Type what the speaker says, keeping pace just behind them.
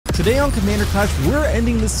Today on Commander Clash, we're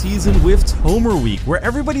ending the season with Tomer Week, where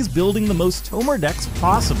everybody's building the most Tomer decks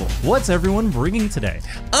possible. What's everyone bringing today?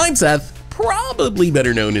 I'm Seth, probably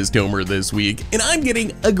better known as Tomer this week, and I'm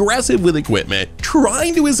getting aggressive with equipment,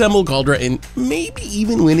 trying to assemble Cauldra, and maybe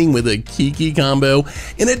even winning with a Kiki combo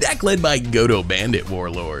in a deck led by Godo Bandit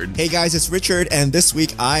Warlord. Hey guys, it's Richard, and this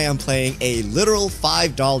week I am playing a literal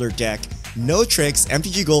 $5 deck. No tricks,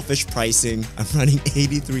 MTG Goldfish pricing. I'm running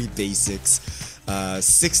 83 basics,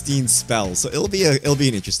 16 spells, so it'll be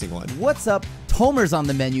an interesting one. What's up? Tomer's on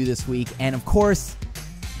the menu this week, and of course,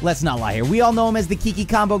 let's not lie here, we all know him as the Kiki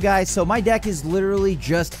combo guy, so my deck is literally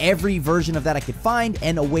just every version of that I could find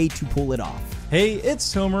and a way to pull it off. Hey,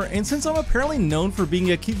 it's Tomer, and since I'm apparently known for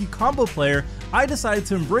being a Kiki combo player, I decided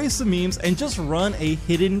to embrace the memes and just run a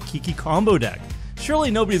hidden Kiki combo deck.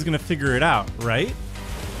 Surely nobody's gonna figure it out, right?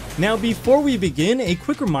 Now, before we begin, a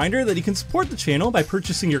quick reminder that you can support the channel by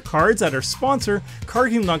purchasing your cards at our sponsor,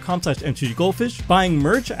 cardkingdom.com/mtggoldfish, buying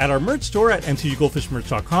merch at our merch store at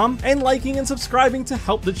mtggoldfishmerch.com, and liking and subscribing to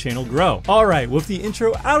help the channel grow. Alright, with the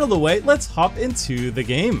intro out of the way, let's hop into the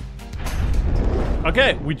game.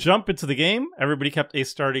 Okay, we jump into the game. Everybody kept a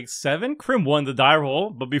starting 7. Krim won the die roll,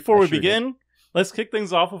 but before we begin, let's kick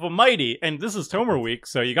things off with a mighty. And this is Tomer Week,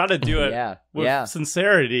 so you gotta do it with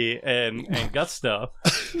sincerity and gusto.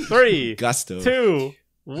 3, Gusto. 2,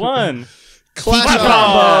 1. Clash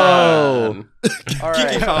combo! Alright.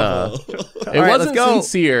 Kiki combo. It wasn't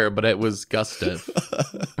sincere, but it was gusto.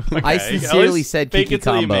 Okay, I sincerely said fake Kiki it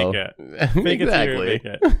till you combo. make it. Fake it till you make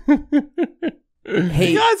it.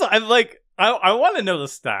 Hey, You guys, I want to know the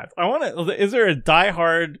stats. Is there a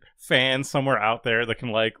diehard fan somewhere out there that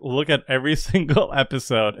can look at every single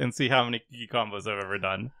episode and see how many Kiki combos I've ever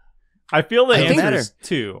done? I feel the answer is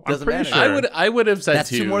 2. I'm pretty sure. I would have said That's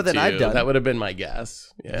 2 more than I've done. That would have been my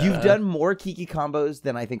guess. Yeah. you've done more Kiki combos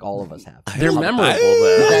than I think all of us have. They're memorable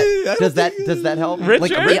though. Does that help?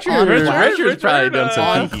 Richard's probably done some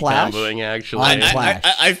on Kiki Clash? comboing actually. On Clash.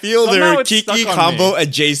 I feel Somehow they're it's stuck Kiki on combo me.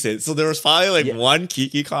 adjacent. So there was probably one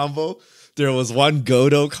Kiki combo. There was one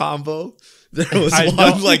Godo combo. There was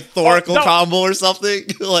one Thoracle combo or something.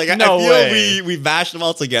 I feel we mashed them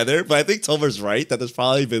all together. But I think Tomer's right that there's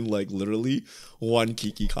probably been literally one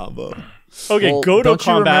Kiki combo. Okay, Well, Godo don't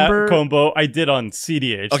you remember- combo I did on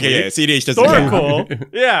CDH. Okay, yeah, CDH doesn't count. Thoracle,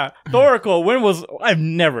 yeah,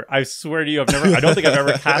 Thoracle. I swear to you, I don't think I've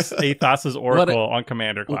ever cast a Thassa's Oracle on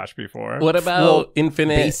Commander Clash before. What about Well,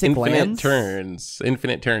 infinite lands? turns?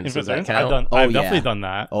 Infinite turns. Does that I've count? definitely done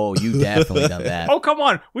that. Oh, you definitely done that. Oh, come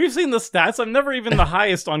on. We've seen the stats. I'm never even the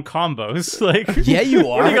highest on combos. Yeah, you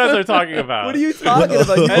are. What you guys are talking about? What are you talking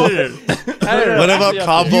about? Editor. What about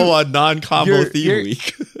combo on non-combo theme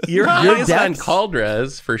week? You're Your highest on decks-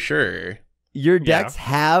 Cauldras for sure. Your decks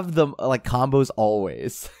have them combos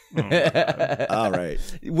always. All right.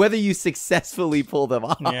 Whether you successfully pull them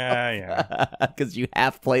off. Yeah. Because you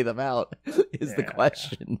half play them out is the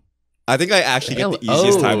question. I think I actually get the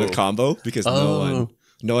easiest time with combo because no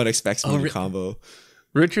one expects me to combo.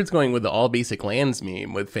 Richard's going with the all basic lands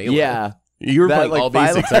meme with Phala. Yeah. You're playing all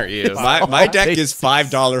basics, aren't you? My deck is $5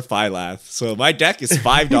 Phylath. So my deck is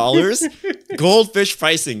 $5. Goldfish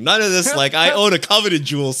pricing. None of this I own a Coveted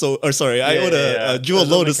Jewel, I own a Jewel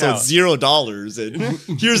Lotus, so it's $0.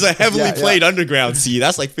 And here's a heavily played Underground Sea.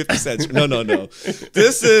 That's 50 cents. No.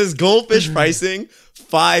 This is Goldfish pricing.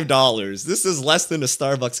 $5. This is less than a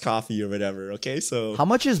Starbucks coffee or whatever. Okay, so How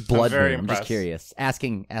much is Blood very Moon? I'm just impressed. curious.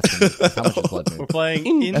 Asking how much is Blood We're Moon? playing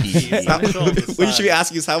Indie. what you should be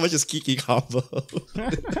asking is how much is Kiki combo?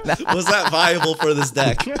 Was that viable for this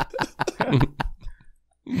deck?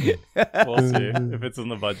 We'll see if it's in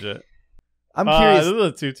the budget. I'm curious.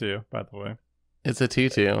 This is a 2-2, by the way. It's a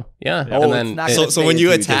 2/2. Yeah. Oh, And it's then not gonna So say when it's you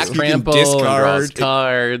two attack, two. you can trample and draws discard.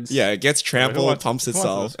 cards. Yeah, it gets Who trampled, wants- pumps who wants to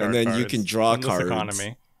itself, and discard then you cards can draw in this cards.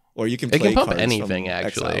 economy? Or you can It play can pump cards anything from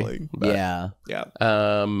actually. exiling. but- Yeah. Yeah.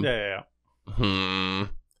 Yeah.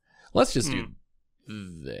 Let's just do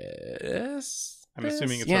this. I'm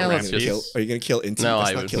assuming it's yeah, a let's random just. Are you gonna kill Inti? No, That's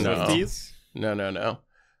I not would killing no. Inti. These? No.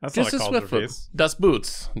 That's Just a not a swift Cauldra foot. piece. Dust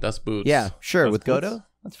boots. Yeah, sure. That's With cool. Godo?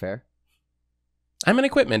 That's fair. I'm an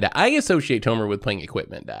equipment deck. I associate Tomer with playing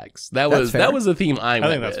equipment decks. That That's was fair. the theme I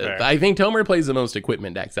went think that's with. fair. I think Tomer plays the most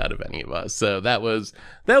equipment decks out of any of us. So that was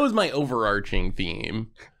my overarching theme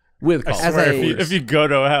with I Call swear, a- if you go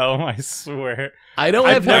to hell, I swear. I don't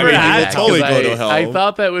I've have never Tomer had decks totally 'cause go to hell. I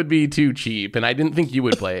thought that would be too cheap, and I didn't think you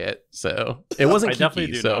would play it. So it wasn't I definitely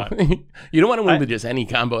Kiki. do So not. you don't want to win with just any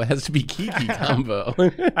combo. It has to be Kiki combo.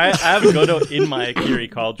 I have Godo in my Akiri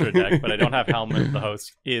Cauldra deck, but I don't have Helmet the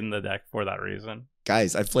Host in the deck for that reason.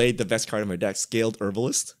 Guys, I played the best card in my deck, Scaled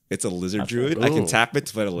Herbalist. It's a lizard That's druid. right. I can Ooh. tap it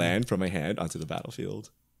to put a land from my hand onto the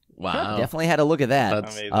battlefield. Wow. Definitely had to look at that.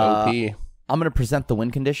 That's Amazing. OP. I'm going to present the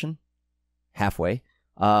win condition. Halfway.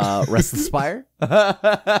 Restless Spire.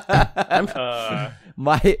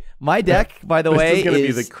 My deck, by the way, gonna be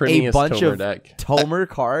is the a crimmiest bunch Tomer of deck. Tomer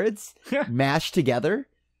cards mashed together.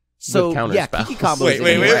 So, counter yeah, spells. Kiki combos.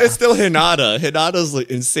 Wait, it's still Hinata. Hinata's like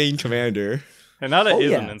insane commander. Hinata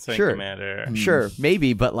is yeah, an insane sure. commander. Sure,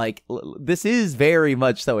 maybe, but like this is very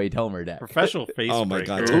much so a Tomer deck. Professional face Oh my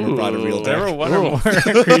god, breaker. Tomer brought a real There were deck. one or more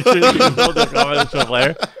creatures you can build a combination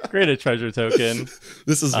player. Create a treasure token.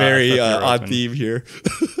 This is very Except you're odd open. theme here.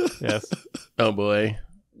 Yes. Oh boy.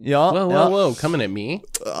 Yeah. Whoa. Coming at me.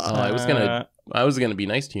 Oh, I was gonna be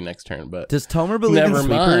nice to you next turn, but Does Tomer believe Never in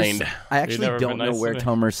sweepers? mind. I actually never don't been know nice where to me.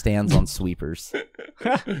 Tomer stands on sweepers.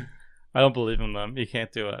 I don't believe in them. You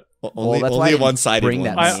can't do it. Only, that's why I only didn't one-sided bring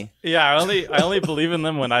ones. that Me. I only believe in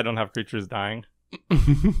them when I don't have creatures dying.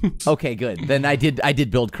 Okay, good. Then I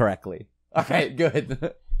did build correctly. All right,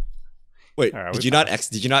 good. Wait, All right, did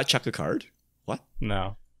we you not chuck a card? What?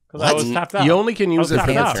 No, because I What? was tapped out. you only can use was it for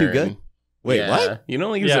tapped the out. turn. Too good? Wait, Yeah, what? You can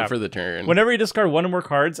only use Yeah. it for the turn. Whenever you discard one or more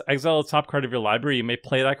cards, exile the top card of your library. You may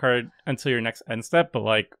play that card until your next end step. But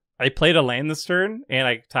like, I played a land this turn and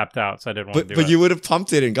I tapped out, so I didn't want to do But it. you would have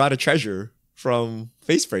pumped it and got a treasure from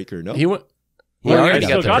Facebreaker, no? He went. He Well, already he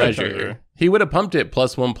still got the got a treasure. treasure. He would have pumped it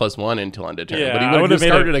 +1/+1 until end of turn, Yeah, but he I would have would've made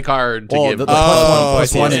discarded it- a card to Well, give. the Oh,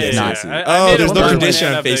 plus one I is see, not. I see. I made Oh, it there's a no little condition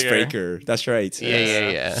on banana bigger. Facebreaker. That's right.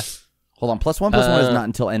 Yeah. Hold on, +1/+1 is not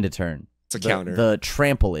until end of turn. It's a counter. The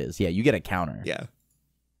trample is. Yeah, you get a counter. Yeah.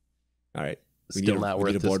 All right. We Still need a- not we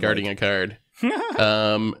worth need a board discarding wipe. a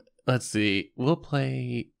card. Let's see.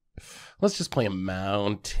 Let's just play a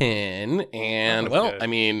mountain, and Oh, well, good. I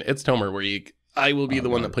mean, it's Tomer week. I will be the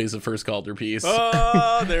one that plays the first Calder piece.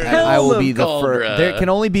 Oh, there it And is. I will Helm be of the Caldra. first. There can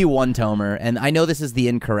only be one Tomer, and I know this is the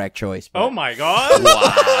incorrect choice. But Oh my god! Wow.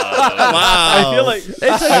 I feel like It's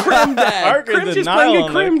a crim deck. Arc is Crim's just denial playing a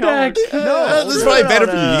on crim the deck. counter. No, This is probably better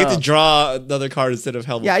for you. You get no. to draw another card instead of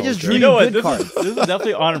Helm. Yeah, of I just Cauldron. drew You know what? good This is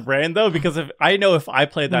definitely on brand though, because if I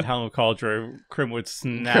played that Helm of Cauldron, Crim would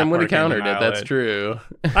snap. Crim would have Arcane countered it. That's Annihilate. true.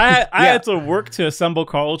 I had to work to assemble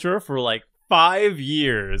Cauldron for like 5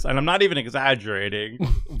 years, and I'm not even exaggerating,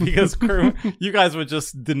 because Crim, you guys would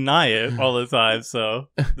just deny it all the time. So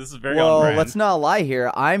this is very on well, brand. let's not lie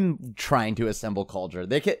here. I'm trying to assemble Cauldron.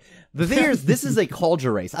 The thing is, this is a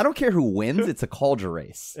Cauldron race. I don't care who wins. It's a Cauldron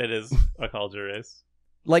race. It is a Cauldron race.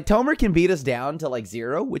 Like, Tomer can beat us down to like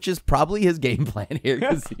 0, which is probably his game plan here,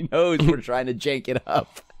 because he knows we're trying to jank it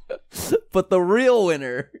up. But the real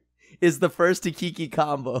winner is the first Kiki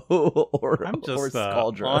combo or I'm just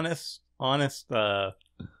Cauldron.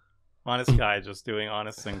 honest guy, just doing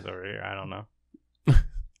honest things over here. I don't know.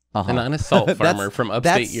 An honest salt farmer That's- from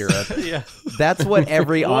upstate that's- Europe. Yeah. That's what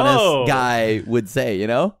every Whoa. honest guy would say, you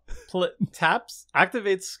know? Taps,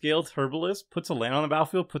 activates Scaled Herbalist, puts a land on the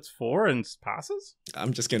battlefield, puts 4, and passes?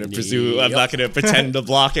 I'm just gonna presume. I'm Yep. not gonna pretend to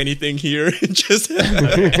block anything here. Just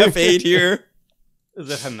F8 here. Is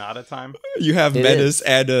it Hanada time? You have It Menace is.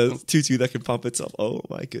 and a 2/2 that can pump itself. Oh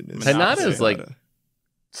my goodness. Hanada's Hanada. like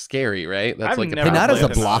scary, right? That's I've like never Hinata's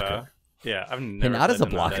played a blocker. Hanada. Yeah, I've never Hinata's played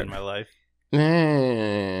a blocker. Hanada in my life.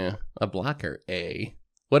 A blocker, A.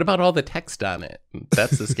 What about all the text on it?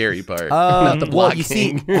 That's the scary part. Not the blocking. well, you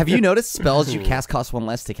see, have you noticed spells you cast cost 1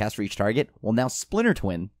 less to cast for each target? Well, now Splinter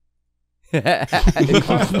Twin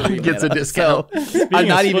Gets a discount. Speaking I'm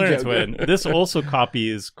not of even Splinter joking. Twin, this also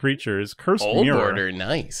copies creatures. Cursed Old Mirror. border,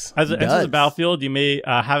 nice. As it enters does. the battlefield, you may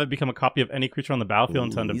have it become a copy of any creature on the battlefield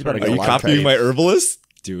until end of he's turn. about Are to you get a lot of copying my trades. herbalist?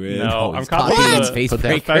 Do it. No, Oh, I'm he's copying copying the Face Put that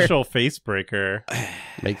Breaker. special face breaker.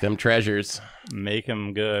 Make them treasures. Make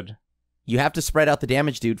him good. You have to spread out the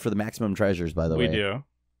damage, dude, for the maximum treasures, by the way. We do.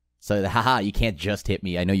 So, haha, you can't just hit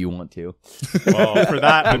me. I know you want to. Well, for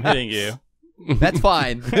that, I'm hitting you. That's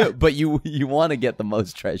fine, but you want to get the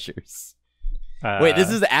most treasures. Wait,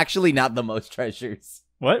 this is actually not the most treasures.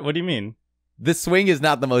 What? What do you mean? This swing is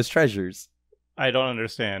not the most treasures. I don't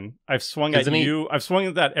understand. I've swung Isn't at he- you. I've swung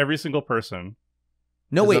at every single person.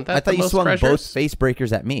 No, Isn't wait, that I the thought you most swung treasures? both face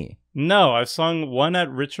breakers at me. No, I've swung one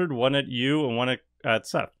at Richard, one at you, and one at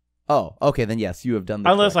Seth. Oh, okay, then yes, you have done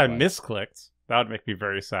the Unless I correct one. misclicked. That would make me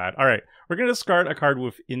very sad. All right, we're going to discard a card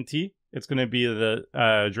with Inti. It's going to be the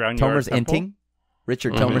Drown Yard Tomer's Temple. Inting?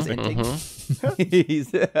 Richard Mhm, Tomer's Inting?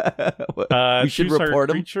 He's we should choose target report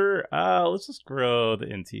him. creature. Let's just grow the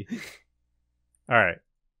Inti. All right.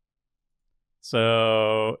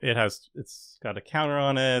 So it's got a counter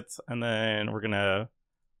on it, and then we're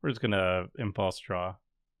just gonna impulse draw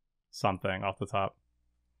something off the top.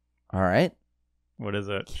 All right. What is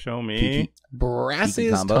it? Show me. Kiki.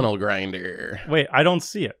 Brass's combo. Tunnel Grinder. Wait, I don't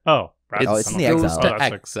see it. Oh, Oh, it's in the goes exile. to Oh,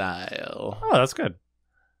 that's exile. Oh, that's good.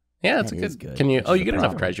 Yeah, it's That a is good. good. Can you? Which Oh, is you the get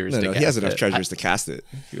enough problem. treasures. No, to no, he cast has enough it. treasures to cast it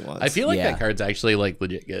if he wants. I feel like Yeah. that card's actually like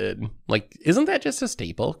legit good. Like, isn't that just a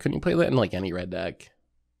staple? Couldn't you play that in like any red deck?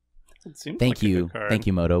 It seems Thank like a you, good card. thank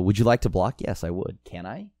you, Moto. Would you like to block? Yes, I would. Can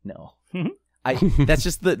I? No. Mhm. That's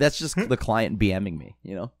just the client BMing me.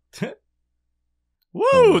 You know. Woo,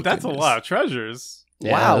 Oh my that's goodness. a lot of treasures.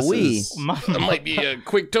 Wow, this we. is- that might be a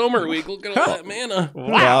quick Tomer week. Look at all that mana. Wow.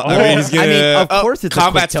 Well, I mean, he's gonna. I mean, of course it's a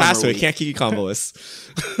combat's quick Tomer fast, so he week. can't Kiki combo us.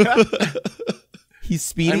 He's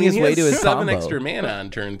speeding I mean, his he way has to his 7 combo. extra mana on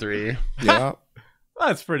turn 3. Yeah.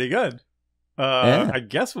 That's pretty good. Yeah. I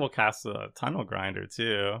guess we'll cast a tunnel grinder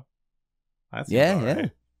too. That seems Yeah, all yeah.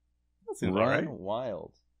 right. That seems Run alright.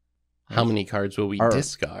 wild. How many cards will we Are-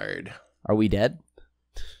 discard? Are we dead?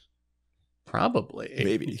 Probably.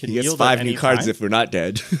 Maybe You can he gets yield 5 at new any cards time. if we're not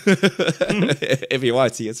dead. If he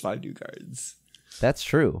wants, he gets 5 new cards. That's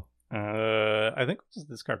true. I think we'll just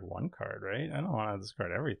discard one card, right? I don't want to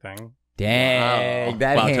discard everything. Dang, Wow.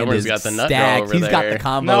 that Wow, hand Tomer's is got the nut stacked. draw over He's got there. the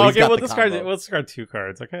combo. No, He's okay, got we'll the discard combo. we'll discard 2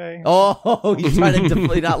 cards, okay? Oh, he's trying to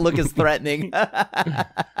definitely not look as threatening.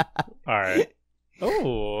 Alright.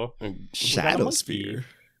 Oh. Shadow monkey. Spear.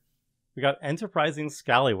 We got Enterprising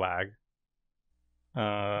Scallywag.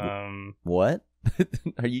 What?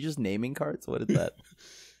 Are you just naming cards? What is that?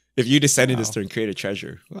 If you descended Wow. this turn, create a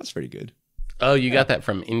treasure. Well, that's pretty good. Oh, you got that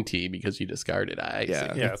from Inti because you discarded. I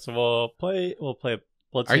Yeah. see. Yeah, so we'll play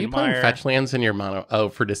Bloodstained Are you playing Mire. fetch lands in your mono? Oh,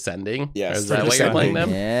 for descending? Yes, Or is for that why you're playing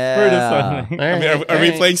descending. them? Yeah. We're I mean, are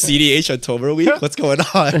we playing CDH on Tomer week? What's going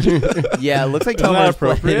on? Yeah, it looks like Isn't that Tomer's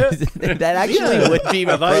playing. appropriate? That actually would be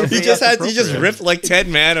I thought you appropriate. he just appropriate. ripped like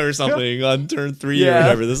 10 mana or something on turn 3 or Yeah.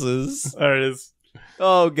 whatever this is. There it is.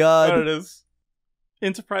 Oh There god. it is.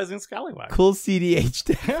 Enterprising Scallywag. Cool CDH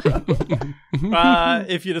deck.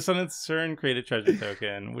 If you descend its turn, create a treasure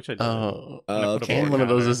token, which I did. Oh, I'm gonna put a okay. and board one of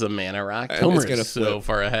those counter. is a mana rock. And Tomer it's gonna is so flip.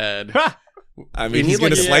 far ahead. I We mean, he's need,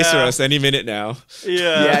 like, going to slicer yeah. us any minute now.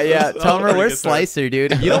 Yeah. Yeah. That was Tomer, pretty where's good turn. Slicer,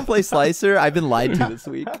 dude? If you don't play Slicer, I've been lied to this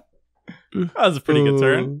week. That was a pretty good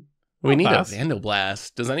turn. We need a pass. Vandal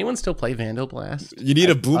Blast. Does anyone still play Vandal Blast? You need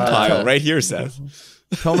a boom pile right here, Seth.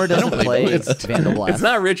 Tomer doesn't believe play it. It's- Vandal Blast. It's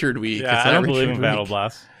not Richard Week. Yeah, it's I not don't believe Richard in Battle Week.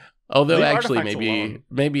 Blast. Although Leave actually, artifacts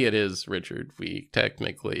maybe it is Richard Week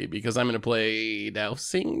technically because I'm going to play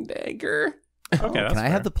Dousing Dagger. Okay, that's Can I fair.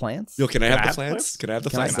 have the plants? Yo, can I Can have I the have plants? plants? Can I have the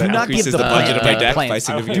Can I- plants? do That not give increases the the budget of my plant deck by plants.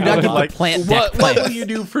 significantly. Do not I give like- the plant What deck will plants. you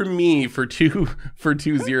do for me for two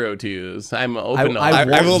 0-2s? I'm open. to I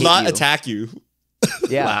all. I will hit not you. attack you.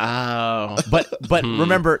 Yeah. Wow. But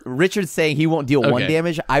remember, Richard's saying he won't deal 1 Okay.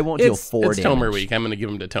 damage. I won't deal 4 it's damage. Tomer week. I'm going to give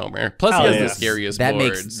him to Tomer. Plus, Hell he has yeah. the scariest That board,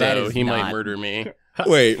 makes- that so is he might not- murder me.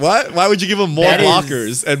 Wait, what? Why would you give him more That is-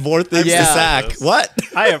 blockers and more things Yeah. to sack? What?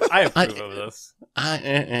 I have proof of this.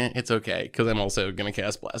 It's okay because I'm also going to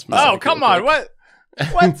cast Blast. Oh, come on. What?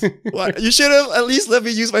 What? What? You should have at least let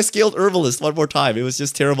me use my scaled herbalist one more time. It was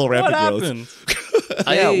just terrible What rampant growth.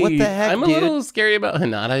 happened? Yeah, what the heck, I'm a dude? little scary about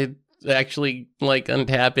Hinata actually like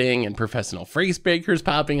untapping and professional phrase breakers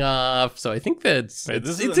popping off. So I think that's Wait, it's,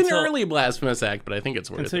 this is it's an until- early blasphemous act, but I think it's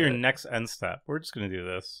worth Until it. your next end step. We're just going to do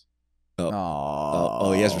this.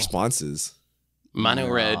 Oh, he has responses. Mono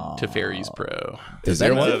red to Fairies Pro. Is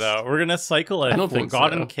there No, one? no, we're going to cycle I a don't think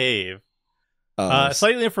Forgotten so. Cave. Oh,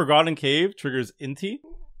 Slightly a Forgotten Cave triggers Inti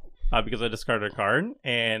because I discarded a card,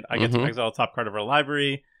 and I get to Mhm. exile a top card of our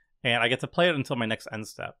library, and I get to play it until my next end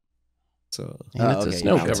step. so. And it's okay, a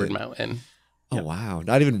snow-covered mountain. mountain. Oh wow!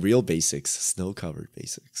 Not even real basics. Snow covered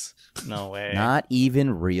basics. No way. Not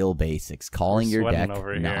even real basics. Calling We're your sweating deck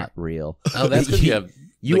over here. not real. Oh, that's because you have.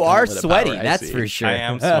 You the are Gauntlet of sweaty, Power, I that's see. for sure. I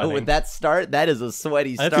am sweating. With that start, that is a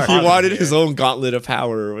sweaty I have to start. He Bottom wanted here. his own gauntlet of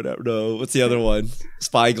power or whatever. No, what's the other one?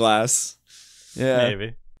 Spyglass. Yeah.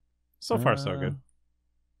 Maybe. So far, so good.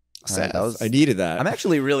 Seth, that was- I needed that. I'm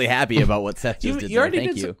actually really happy about what Seth just did. you already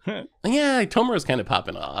Thank did you. Yeah, Tomer was kind of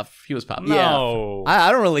popping off. He was popping off. No.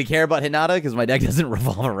 I don't really care about Hinata because my deck doesn't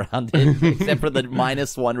revolve around it, except for the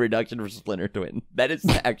 -1 reduction for Splinter Twin. That is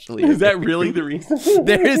actually. Is that really the reason?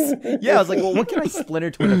 There is. Yeah, I was like, well, what can I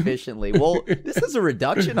Splinter Twin efficiently? Well, this is a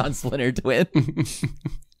reduction on Splinter Twin.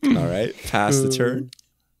 All right, pass the turn.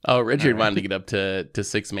 Oh, Richard wanted to get up to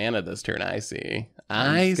 6 mana this turn. I see.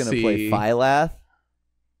 I'm just gonna play Phylath.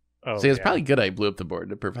 Oh, See, it's yeah. probably good I blew up the board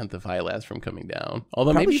to prevent the Phylath from coming down.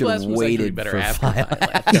 Although Probably maybe should've Blasphemous Act would be waited better for after Phylath.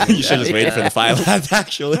 Phylath. coming You should have just down. waited for the Phylath,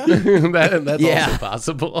 actually. That's Yeah. also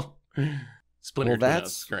possible. Splinter Well, Twin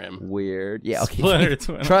that's Scrim. weird. Yeah, okay. Splinter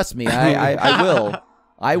Twin. Trust me, I will.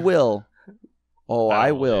 I will. Oh, I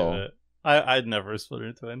don't will. believe it. I'd never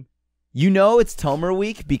Splinter Twin. You know it's Tomer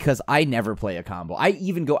week because I never play a combo. I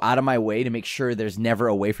even go out of my way to make sure there's never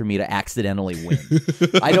a way for me to accidentally win.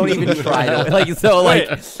 I don't even try to Wait,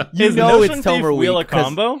 it's Notion Tomer Thief week. Wheel a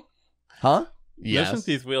combo? Huh? Yes. Notion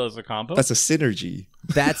Thief Wheel is a combo? That's a synergy.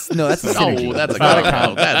 That's a synergy. Oh, that's not a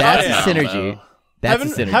combo. That's a a synergy. That's a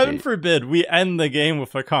synergy. Heaven forbid we end the game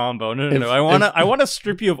with a combo. No. I want to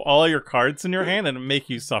strip you of all your cards in your hand and make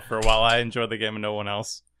you suffer while I enjoy the game and no one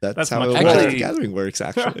else. That's how how much the Gathering works,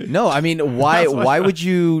 actually. No, I mean, why would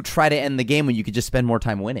you try to end the game when you could just spend more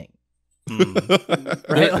time winning?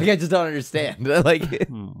 Right? Like, I just don't understand.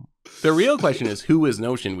 The real question is, who is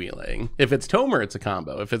Notion wheeling? If it's Tomer, it's a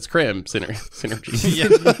combo. If it's Crim, synergy.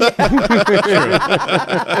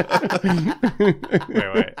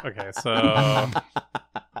 Wait. Okay, so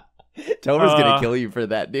Tomer's gonna kill you for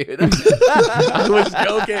that, dude. I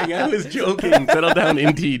was joking. Settle down,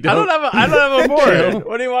 NT. I don't have a board.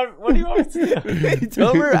 What do you want me to do?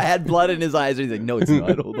 Tomer had blood in his eyes. He's like, no, it's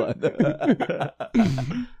not. Hold on.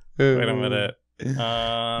 Wait a minute.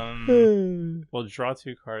 We'll draw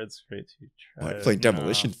 2 cards, create 2 Why treasures. play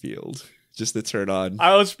Demolition Field? Just to turn on.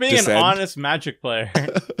 I was being Descend. an honest Magic player.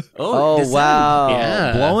 Oh, Descend. wow.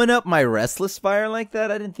 Yeah. Blowing up my Restless Fire like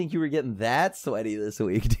that? I didn't think you were getting that sweaty this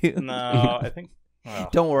week, dude. No, I think... Well,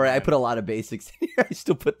 Don't worry, I put a lot of basics in here. I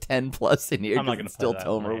still put 10 plus in here. I'm not going to still play that.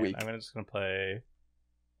 Tomer week. I'm just going to play...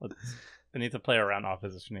 I need to play around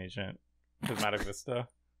Opposition Agent. Prismatic Vista.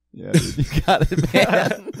 Yeah, you got it,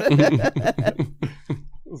 man.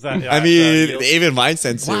 I mean, even Mind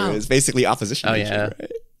Sensor is basically opposition. Oh, nature, yeah.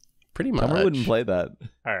 right? Pretty much. Tomer wouldn't play that.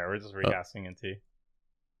 Alright, we're just recasting NT.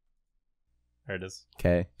 There it is.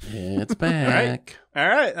 Okay. It's back.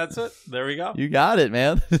 Alright, that's it. There we go. You got it,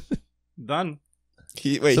 man. Done.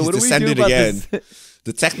 He's what do we do descended about again. this?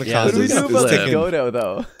 The Technicons Yeah, What do we is do about this ticking. Godo,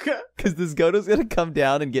 though? Because this Godo's going to come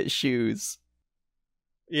down and get shoes.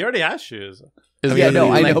 He already has shoes. Is Yeah, it no,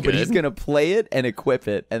 I like know, but good? he's going to play it and equip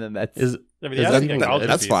it, and then that's... Is Yeah, but Is he has that to get good? Galdra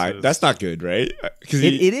That's fine. pieces. That's not good, right? Because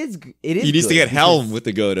it is he needs to good get Helm because- with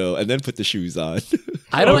the Godo and then put the shoes on.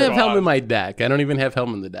 I don't Oh, have Helm God. in my deck. I don't even have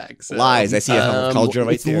Helm in the deck. So. Lies. I see a Helm Cauldron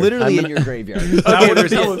right It's there. literally I'm in gonna- your graveyard. Okay, wouldn't there's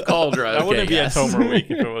be- Helm with Cauldron. That wouldn't Okay, be yes. a Tomer week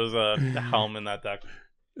if it was a Helm in that deck.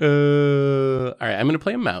 All right, I'm going to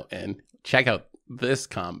play a Mountain. Check out this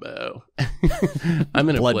combo. I'm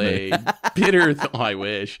going to Blood play Bitter... Oh, I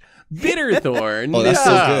wish. Bitter Thorn. Oh, that's This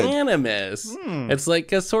so is good. Animus. Hmm. It's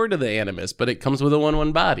like a Sword of the Animus, but it comes with a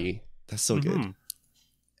 1/1 body. That's so good. Mhm.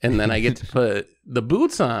 And then I get to put the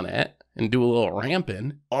boots on it and do a little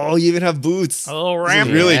ramping. Oh, you even have boots. A little This is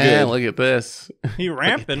ramping. really Yeah, good. look at this. He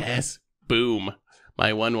ramping. Yes. Boom.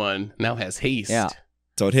 My 1/1 now has haste. Yeah.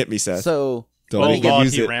 Don't hit me, Seth. So, Don't Oh make him god,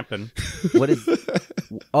 use he it. ramping. what is...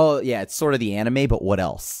 Oh, yeah, it's sort of the anime, but what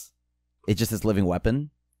else? It just is living weapon?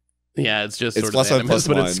 Yeah, it's just It's sort plus of one, Animus, plus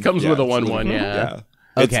but one. it comes Yeah, with a it's 1/1, yeah.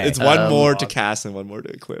 Okay. It's one more to God. cast and one more to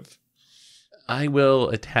equip. I will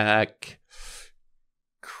attack.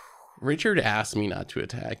 Richard asked me not to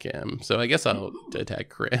attack him, so I guess I'll attack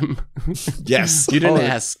Krim. Yes. You didn't Oh,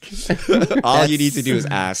 ask. All you need to do is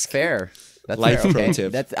ask. Fair. That's Life fair. pro Okay.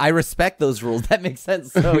 tip. I respect those rules. That makes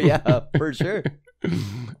sense. So, yeah, for sure. I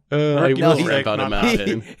No, will he's ramp like, on a not-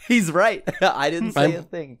 mountain. He's right. I didn't say I'm- a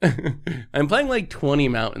thing. I'm playing like 20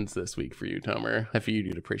 mountains this week for you, Tomer. I feel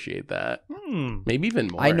you'd appreciate that. Maybe even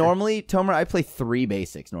more. Tomer, I play 3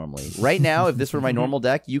 basics normally. Right now, if this were my normal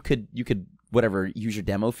deck, you could whatever, use your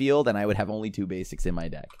demo field, and I would have only 2 basics in my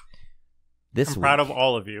deck. This I'm proud week, of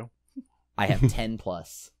all of you. I have 10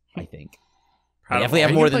 plus, I think. I Proud of definitely all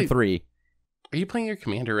have Are more you than like- 3. Are you playing your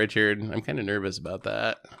commander, Richard? I'm kind of nervous about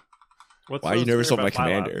that. What's Why are you so nervous scary about my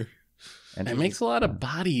Phylab? commander? And It makes a lot of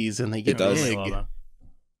bodies and they get does. big. Well,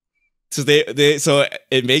 So so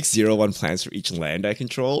it makes 0/1 plans for each land I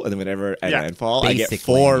control, and then whenever at Yeah. landfall, I get basic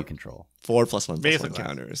land 4 you control. 4+1/+1 Basic lands.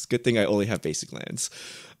 counters. Good thing I only have basic lands.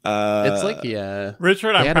 It's like, yeah.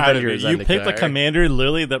 Richard, They I'm had proud of you. Avengers You on the picked a card. commander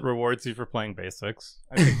literally that rewards you for playing basics.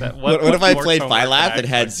 I think that. What if I more played Tomer Phylab can that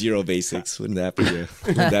had actually- 0 basics? Wouldn't that be a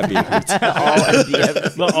hoot?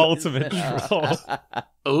 the ultimate troll?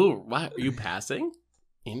 Oh, wow. Are you passing?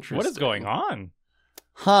 Interesting. What is going on?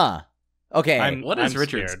 Huh. Okay. What is I'm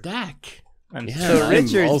Richard's scared. deck? I'm Yeah. so I'm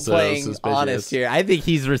Richard's also playing suspicious. honest here. I think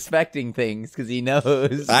he's respecting things because he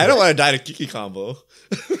knows. I don't want to die to Kiki combo. All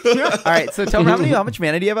right, so Tomer, how much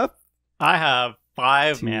mana do you have up? I have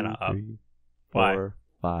 5 2, mana up. 3, Why? 4,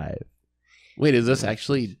 5. Wait, is this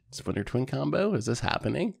actually Splinter Twin combo? Is this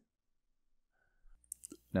happening?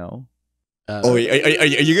 No. Oh, wait, are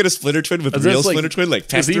you going to Splinter Twin with Is real this like- Splinter Twin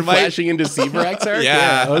like Is he Pestermite? flashing into Seabrax art?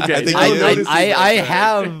 Yeah, Okay. I think I he know is. this I Seabrax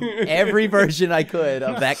have art. every version I could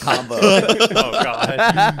of that combo. Oh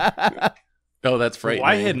god. Oh, that's frightening.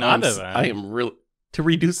 Why hit Nada then? I am really to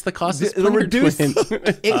reduce the cost of It'll Splinter reduce. Twin.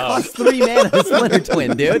 It costs 3 mana to Splinter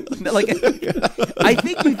Twin, dude. Like, I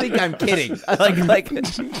think you think I'm kidding. Like.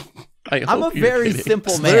 I'm a very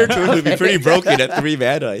simple man. Splinter Twin would be pretty broken at 3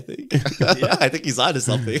 mana, I think. Yeah, I think he's onto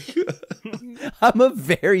something. I'm a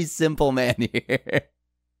very simple man here.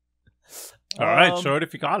 All right, show it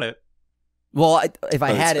if you got it. Well, if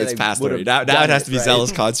I had it's it, past I already. Now it has to be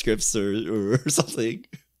Zealous Conscripts or something.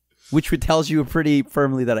 Which tells you pretty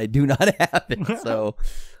firmly that I do not have it. So,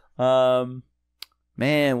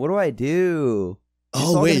 man, what do I do?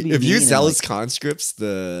 Oh wait, if you Zealous Conscripts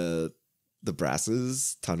the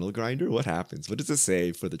Brass's Tunnel Grinder, what happens? What does it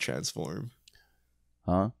say for the transform?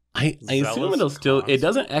 Huh? I assume it'll still. It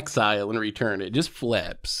doesn't exile and return. It just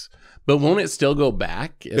flips. But won't it still go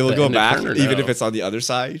back? It will go back even no? if it's on the other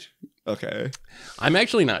side. Okay, I'm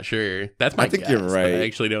actually not sure. That's my. I think guess, you're right. I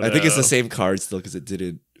actually don't. I think know. it's the same card still because it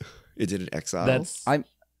didn't exile. I'm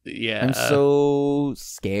so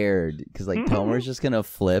scared because like Tomer's just gonna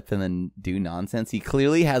flip and then do nonsense. He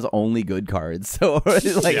clearly has only good cards, so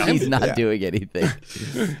like he's not doing anything.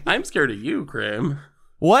 I'm scared of you, Krim.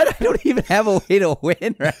 What? I don't even have a way to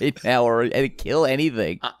win right now or kill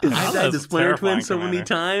anything. I've died to Splinter Twin so many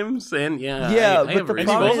times, and but the and you've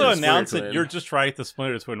also announced that you're just trying to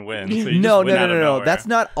Splinter Twin win. So you no. That's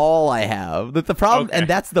not all I have. That's the problem, and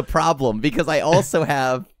that's the problem because I also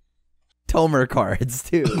have Tomer cards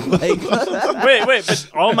too. Like, wait, but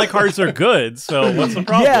all my cards are good. So what's the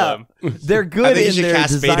problem? Yeah, they're good in their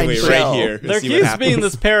cast design Fadeaway shell. right here. There keeps being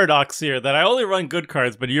this paradox here that I only run good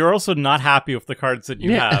cards, but you're also not happy with the cards that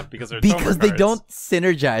you have because they're Tomer they cards. don't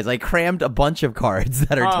synergize. I crammed a bunch of cards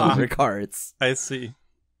that are Tomer cards. I see.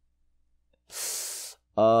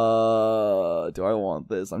 Do I want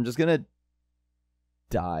this? I'm just gonna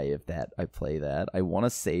die if I play that. I want to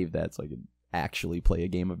save that so I can actually play a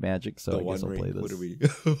game of Magic, so I guess I'll play this. What are we?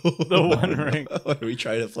 The One Ring. What are we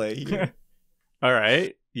trying to play here? All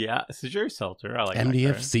right. Yeah, Sejuri Shelter. I like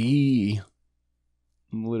MDFC.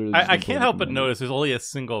 I can't help but notice there's only a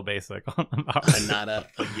single basic on the box. Not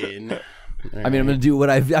again. I mean, I'm gonna do what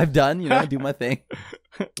I've done. Do my thing.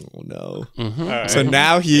 Oh no! Right. So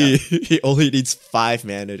now he only needs 5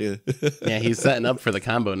 mana to. Yeah, he's setting up for the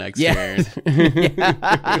combo next turn. He's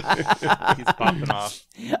popping off.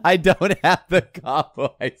 I don't have the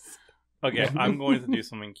combo. Okay, I'm going to do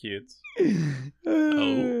something cute.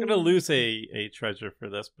 I'm gonna lose a treasure for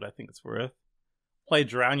this, but I think it's worth. Play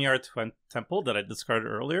Drownyard Temple that I discarded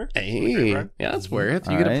earlier. Hey, yeah, that's worth.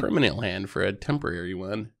 You get right. a permanent land for a temporary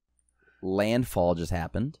one. Landfall just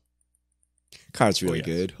happened. Card's really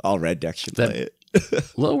good. All red decks should play it. A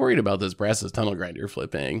little worried about this Brass's Tunnel Grinder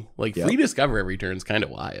flipping. Like, free discover every turn is kind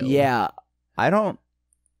of wild. Yeah, I don't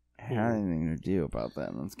have anything to do about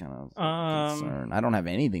that. That's kind of a concern. I don't have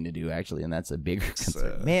anything to do, actually, and that's a bigger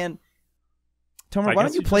concern. Man, Tomer, why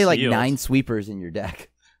don't you play like yield. 9 sweepers in your deck?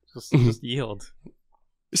 Just yield.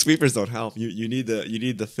 Sweepers don't help. You need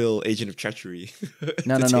the Phil Agent of Treachery.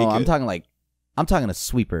 No. I'm talking a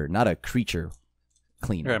sweeper, not a creature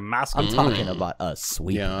cleaner. I'm talking about a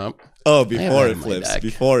sweeper. Yeah. Oh, before it flips.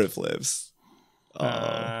 Before it flips.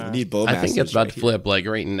 Oh, we need Bowmasters. I think it's about to flip like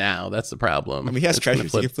right now. That's the problem. I mean, he has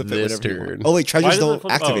treasures. He can flip it whenever turn. Oh wait, treasures don't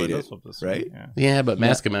activate it, right? Yeah, but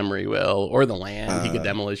Mask of Memory will, or the land. He could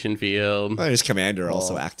Demolition Field. His commander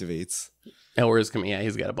also activates. Or his yeah,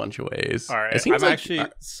 he's got a bunch of ways. All right, I'm actually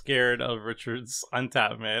scared of Richard's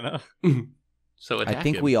untapped mana. So I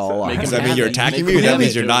think we all are. Does that mean you're attacking me, or that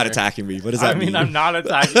means you're not attacking me? What does that mean? I mean, I'm not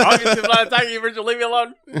attacking. Obviously, I'm not attacking you, Richard. Leave me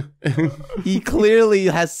alone. He clearly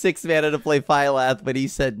has 6 mana to play Phylath, but he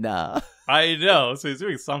said nah. I know, so he's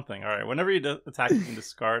doing something. All right, whenever you attack, you can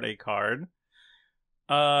discard a card.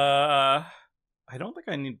 I don't think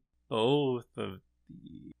I need both of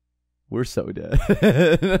these. We're so dead.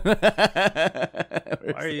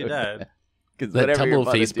 Why are you dead? Because that double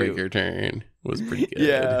Facebreaker turn was pretty good.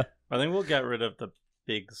 Yeah. I think we'll get rid of the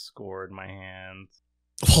big score in my hand.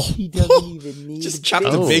 He doesn't even need just chop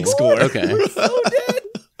the big score. Okay. We're so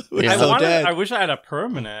dead. I wish I had a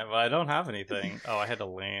permanent, but I don't have anything. Oh, I had a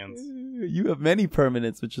land. You have many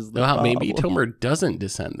permanents, which is the problem. Maybe Tomer doesn't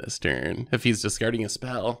descend this turn if he's discarding a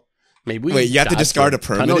spell. Maybe you have to discard a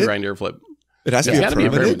permanent? Tunnel Grinder flip. It has to be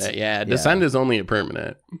a permanent? Yeah, descend is only a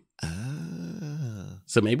permanent.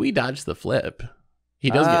 So maybe we dodge the flip. He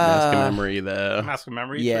does get Mask of Memory, though. Mask of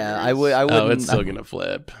Memory? Yeah, I wouldn't. Oh, it's still going to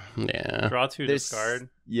flip. Yeah. Draw 2, discard.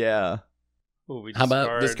 Yeah. Ooh, how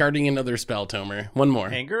about discarding another spell, Tomer? One more.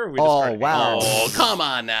 Anger? Wow. Oh, come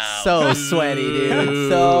on now. So sweaty,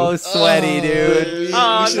 dude. So sweaty, dude. We should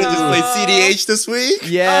have just played CDH this week.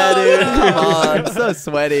 Yeah, dude. Come on. So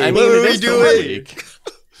sweaty. I mean, what are we doing?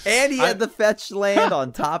 And he had the fetch land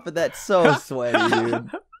on top of that. So sweaty,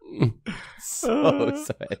 dude. So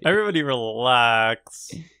sweaty. Everybody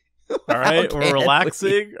relax. All right, we're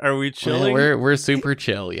relaxing. Are we chilling? We're super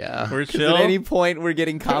chill, yeah. We're 'Cause chill. at any point, we're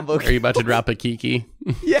getting combo. Are you about to drop a Kiki?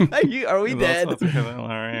 Yeah, are we dead? All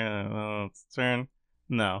right, it's turn.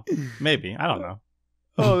 No, maybe. I don't know.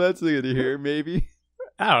 Oh, that's good to hear. Maybe.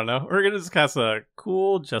 I don't know. We're gonna just cast a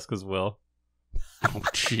cool Jessica's Will. Oh,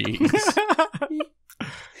 jeez.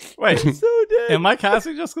 Wait, So dead. am I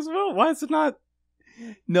casting Jessica's Will? Why is it not?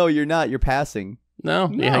 No, you're not. You're passing. No,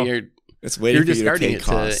 yeah, No. It's waiting you're for you to discarding pay it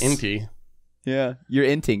costs. to Inti. Yeah, you're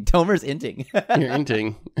inting. Tomer's inting. You're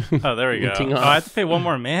Inting. Oh, there we go. Inting Oh, off. I have to pay one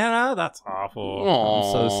more mana. That's awful.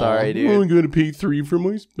 Aw, so sorry, dude. I'm gonna pay 3 for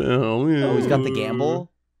my spell. Oh, he's got the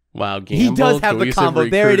gamble. Wow, gamble. He does have the cohesive combo.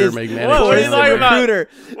 There it is. recruiter, magnetic What are you charge. talking about? Recruiter.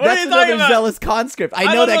 What are That's you another talking about? zealous conscript. I I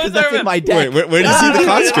know don't that know because what that's you're in my Wait, deck. where do you see the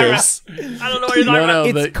conscripts? I don't know what you're talking No,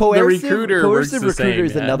 about. no, It's coercive. the recruiter works Coercive the recruiter same,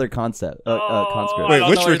 is yeah. another concept. Conscript. I Wait, don't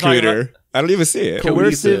which know what you're talking recruiter? I don't even see it.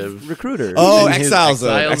 Coercive Cohesive. recruiter. Oh, And his exiles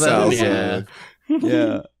them. exiles Exiles them, them.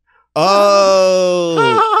 Yeah.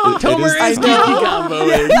 Oh, Tomer it is is- Kiki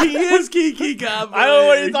comboing. He is Kiki comboing. I don't know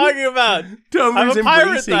what you're talking about. Tomer's I'm a pirate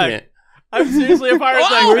embracing deck. it. I'm seriously a pirate deck.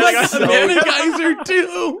 Oh, Really that's got a so- mana geyser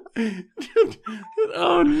too.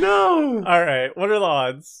 Oh no. All right, what are the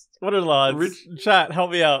odds? What are the odds? Chat,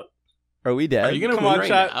 help me out. Are we dead? Are you gonna Come win on, right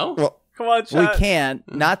chat. now? Well, Come on, We chat.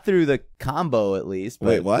 can't. Not through the combo, at least. But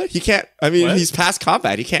wait, what? He can't. I mean, What? he's past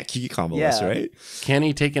combat. He can't Kiki combo us, Yeah. right? Can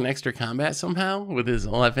he take an extra combat somehow with his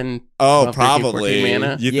 11? Oh, 12, 13, 14 probably.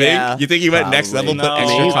 mana? You Yeah, think? You think he went next level, probably. put No,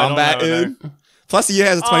 extra I don't combat know, in? Plus, he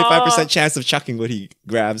has a 25% chance of chucking what he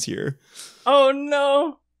grabs here. Oh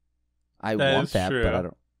no. I That want is that, true. but I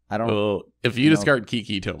don't. I don't. Well, if you No. discard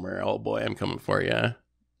Kiki Tomer, oh boy, I'm coming for you.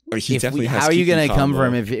 Or he definitely has how are you Kiki gonna come combo. for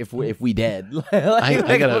him if we dead?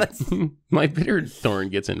 I gotta. let's- My bitter thorn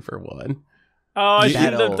gets in for 1. Oh, I You-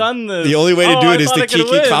 shouldn't have done this. The only way to Oh, do I it is thought to I could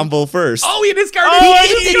Kiki win. combo first. Oh, he discarded Oh, I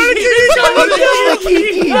Kiki! discarded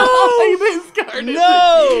Kiki!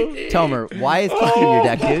 No! Tomer, why is Kiki in your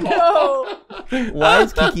deck, dude? No! Why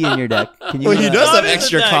is Kiki in your deck? Can you? Well, he does Not have in the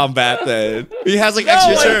extra deck. combat then. He has like No,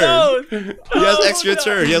 extra I turn. don't. He has Oh, extra no.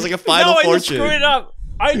 turn. He has like a final No, I just fortune. screwed it up.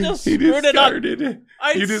 I just He screwed it up. discarded it.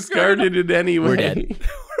 I You screwed discarded it anyway. We're dead.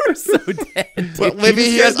 We're so dead. Well, maybe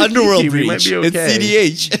he has discarded Underworld Kiki, we might Breach. be It's okay.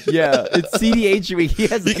 CDH. Yeah, it's CDH. He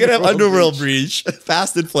has. He could have Underworld Breach.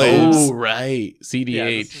 Fast and Flames. Oh, right.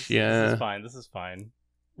 CDH. This Yeah. is fine. This is fine.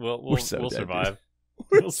 We'll We're so dead, survive.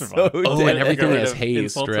 We're We'll so survive. Oh, dead. and everything Get rid has of haste,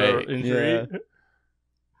 insult to right? injury. Yeah.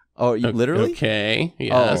 Oh, you literally? Okay.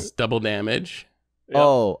 Yes. Double damage. Yep.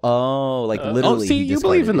 Oh, like Oh, literally. Oh, see, he you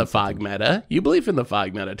believe in the discarded fog meta. You believe in the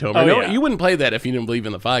fog meta, Tomer. Oh, no, yeah. you wouldn't play that if you didn't believe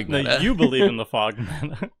in the fog No, meta. you believe in the fog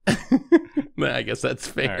mana. Well, I guess that's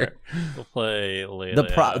fair. All right. We'll play later.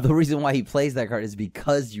 The reason why he plays that card is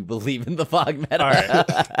because you believe in the fog meta. All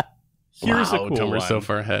right. Here's wow, a cool Tomer's one. so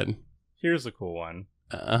far ahead. Here's a cool one.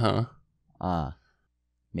 Uh-huh.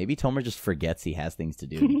 Maybe Tomer just forgets he has things to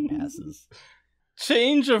do and he passes.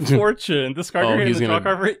 Change of fortune. Discard Oh, your hand he's and draw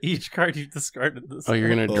gonna- card for each card you've discarded this. Oh,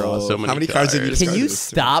 you're going to draw Oh, so many how many cards have you cards. discarded? Can you this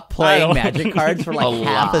to stop I playing don't- magic cards for like A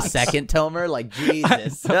half a lot. second, Tomer? Like,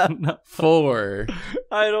 Jesus. No, 4.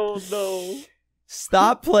 I don't know.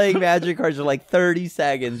 Stop playing magic cards for like 30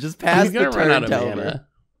 seconds. Just pass He's the going to run turn, out of Tomer. mana.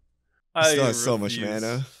 He still has so much refuse.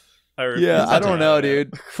 mana. I refuse Yeah, I to don't do know, that.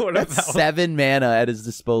 dude. What That's about 7 mana at his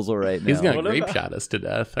disposal right now. He's going to What grape about- shot us to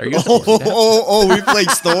death. Are you We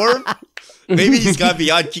played Storm? Maybe he's got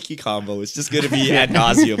beyond Kiki combo. It's just going to be ad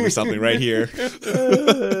nauseum or something right here.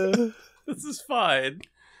 This is fine.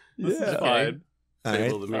 This is Yeah. fine. All right.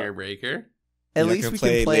 Disable the mirror breaker. At You're least not we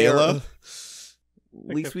gonna can play Layla?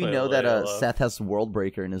 At least we play know that Layla. Seth has World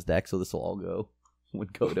Breaker in his deck, so this will all go when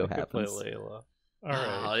Godo I could play happens. Layla. All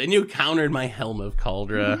Oh, right. and you countered my Helm of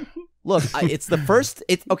Cauldra. Look, it's the first.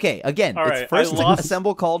 It's okay. Again, All right, it's first I to lost-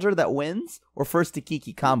 assemble Cauldron that wins, or first to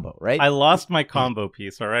Kiki combo, right? I lost my combo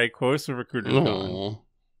piece. All right, Coercive Recruiter's gone.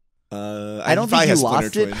 Oh. I don't probably think you has Splinter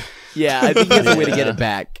lost it. Twin. Yeah, I think he has a way to get it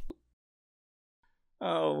back.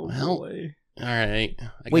 Oh Well, boy. All right.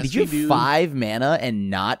 Wait, did you have 5 mana and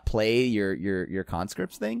not play your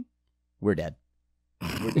conscripts thing? We're dead.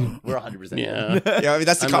 We're dead. We're 100% Yeah. dead. Yeah, I mean,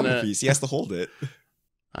 that's the I'm combo gonna- piece. He has to hold it.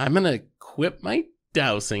 I'm going to equip my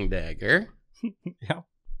dowsing dagger. Yeah.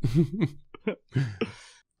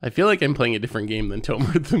 I feel like I'm playing a different game than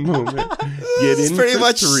Tomer at the moment. It's in pretty for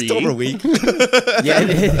much 3. Stormer Week. Yeah, it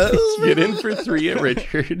is. Get in for 3 at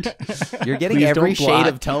Richard. You're getting Please every don't shade block.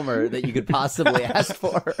 of Tomer that you could possibly ask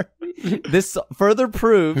for. This further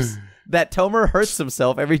proves that Tomer hurts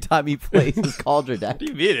himself every time he plays his Cauldron deck. What do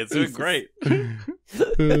you mean? It's doing great.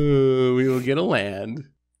 We will get a land.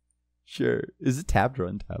 Sure. Is it tapped or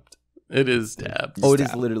untapped? It is tapped. Oh, it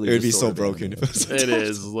is literally. It would be just so Sword of broken Animal. if it was It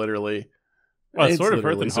is literally. Well, It's Sword of Earth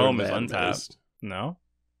literally and Sword Home of is Bad untapped. Beast. No?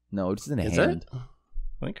 No, it's in the Is hand. it?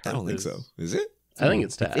 I think I don't Hearth think is. so. Is it? I think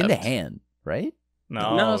it's tapped. It's in the hand, right?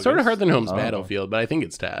 No, No, Sword of Hearth and Home's Oh. Battlefield, but I think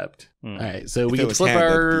it's tapped. Hmm. All right, so If we it can was flip hand,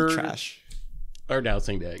 that'd our be trash.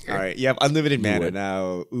 dowsing dagger. All right, you have unlimited You mana would.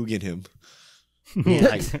 now. Ugin him.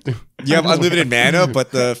 Yeah, You have unlimited mana,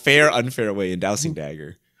 but the fair, unfair way in dowsing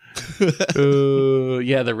dagger.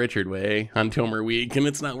 yeah, the Richard way on Tomer week, and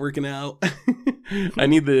it's not working out. I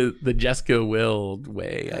need the Jessica Will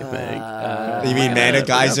way, I think. You mean we're mana gonna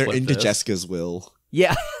geyser flip into this. Jessica's will.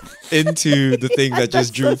 Yeah. Into the thing that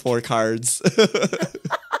just drew 4 cards.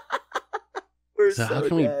 We're So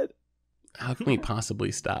how can we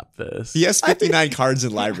possibly stop this? He has 59 cards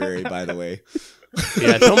in library, by the way.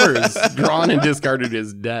 Yeah, Tomer has drawn and discarded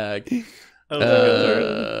his deck. That was a good turn.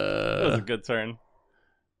 That was a good turn.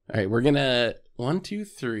 All right, we're gonna 1, 2,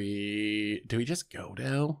 3. Do we just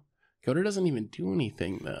Godo? Godo doesn't even do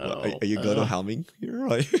anything though. Are you Godo helming here?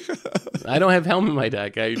 Like, I don't have Helm in my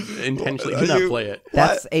deck. I intentionally do not play it.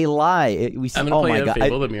 That's a lie. We I'm gonna oh play my a god.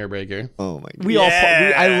 Fable the Mirror Breaker. oh my god. We all.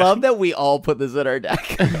 I love that we all put this in our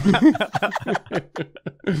deck.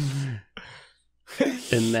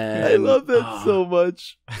 And then I love that so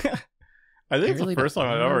much. I think it's really the first don't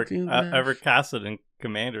time I've wanna do that. ever casted in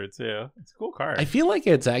Commander too. It's a cool card. I feel like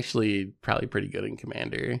it's actually probably pretty good in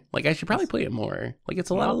Commander. Like I should probably play it more. Like it's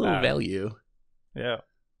a lot Not of little bad. value. Yeah.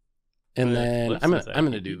 And But then listen, I'm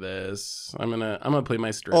gonna do this. I'm gonna play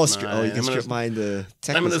my strip. Oh, mine. you can strip mine the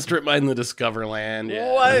I'm gonna strip mine the Discover Land.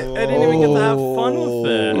 Yeah. What? I didn't even get to have fun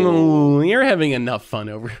with it. Oh, you're having enough fun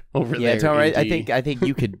over Yeah, there. Tomer, AG. I think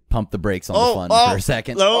you could pump the brakes on Oh, the fun for a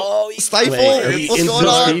second. No. Stifle. Wait, are you What's instant going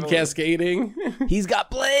on? speed cascading? He's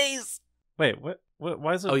got Blaze. Wait, what?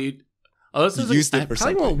 Why is it? This You is used it it for probably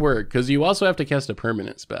something. won't work because you also have to cast a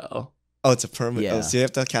permanent spell. Oh, it's a permanent. Yeah. Oh, so you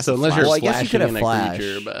have to cast So a unless flash. you're Well, I guess you could slashing have in a flash.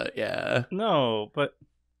 creature, but yeah. No, but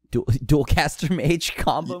Dual caster mage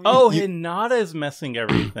combo. oh, Hinata is messing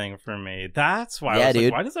everything for me. That's why. Yeah, I was dude.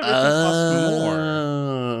 like, why does everything cost more?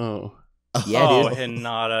 Oh. Yeah, oh, dude.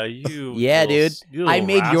 Hinata, you. Yeah, little- dude. you I little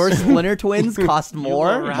made your rascal. Splinter Twins cost more.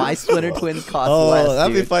 little My rascal. Splinter Twins cost Oh, less.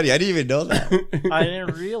 that'd be dude. funny. I didn't even know that. I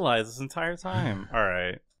didn't realize this entire time. All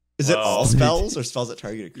right, Is it Well. all spells or spells that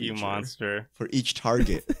target a creature? you monster. For each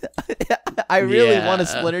target. I really Yeah. want a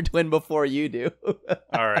Splinter Twin before you do,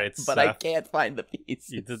 All right, but I Seth, can't find the piece.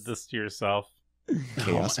 you did this to yourself.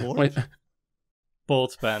 Chaos War? Wait.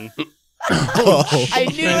 Bolt pen. Oh, I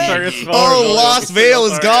knew it. Target spell oh removal. Lost Veil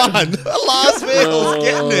is Target. gone. Lost Veil is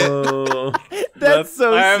getting it. Oh. That's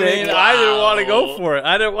so I sick. mean, I didn't want to go for it.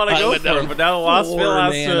 I didn't want to I go went for down it, but now Lost Veil 4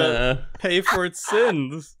 has to mana. pay for its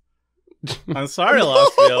sins. I'm sorry,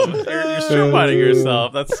 Lost Veil. But you're strip mining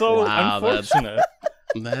yourself. That's so Wow, that's- unfortunate.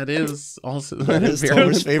 That is also That is very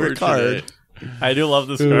Tomer's favorite unfortunate. I do love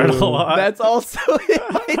this card a lot. That's also in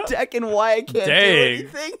my deck and why I can't Dang. do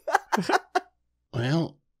anything.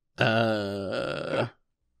 Well,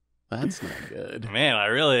 that's not good. Man,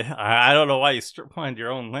 I don't know why you strip mined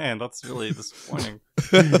your own land. That's really disappointing.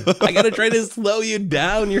 I gotta try to slow you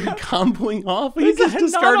down. You're comboing off. You There's a just Hinata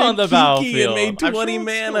discarded on the Kiki battlefield. and made I'm 20 sure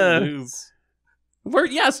we'll mana. still lose.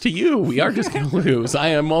 Yes, to you. We are just gonna lose.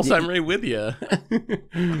 I'm right with you.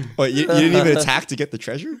 Wait, you didn't even attack to get the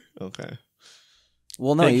treasure? Okay.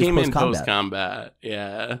 Well, no, It he came was in post post combat.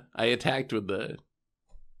 Yeah, I attacked with the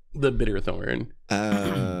bitter thorn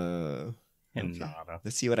Hinata.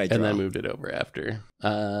 Let's see what I draw. and then moved it over after.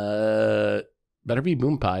 Better be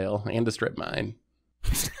boom pile and a strip mine.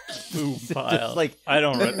 Boom pile. Just like- I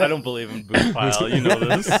don't believe in boom pile. You know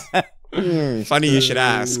this. Funny you should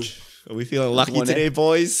ask. Are we feeling lucky One today,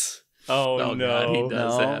 boys? Oh, Oh no. god, he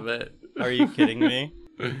does No. have it. Are you kidding me?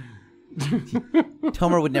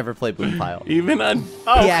 Tomer would never play Boom Pile. Even on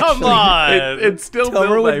Oh, He come actually- on. it's still Tomer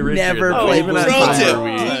built would by Richard. never though. play Even on Boom Pro Pile. tip,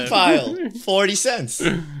 Tomer, boom pile, 40 cents.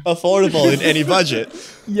 Affordable in any budget.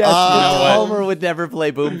 Yes, Uh, Tomer would never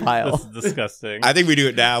play Boom This Pile. is disgusting. I think we do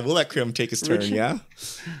it now. We'll let Krim take his turn, Richard- yeah?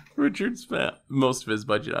 Richard spent most of his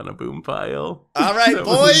budget on a boom pile. All right, That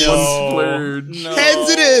was boys. one splurge. No. Heads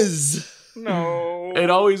it is. No. It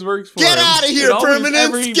always works for Get him. out of It here, always-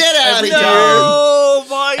 permanents. Get out of every here. time. Oh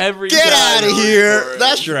my Every Get time out it of works here. for him.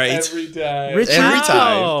 That's right. Every time. Richard- Every time.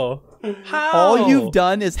 How? How? All you've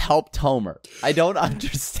done is help Tomer. I don't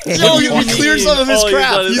understand. Yo, do you you cleared mean? some of his All you've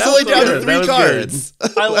crap. done is He's help only down him. to That 3 was cards.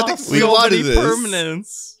 I lost we so wanted many this.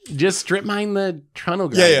 permanents. Just strip mine the Trundle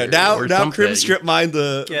Yeah, yeah. Grinder Now or Krim something. strip mine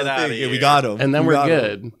the Get thing. outta Yeah, we here. got him. And then We we're got him.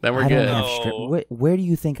 good. Then we're I don't good. have No. strip. Where do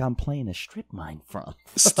you think I'm playing a strip mine from?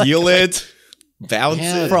 Steal it. Bounce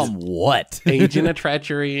Yeah, it. From what? Agent of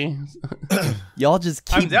treachery. Y'all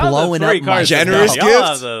just I'm keep down to blowing 3 up my cards. Generous Y'all gift.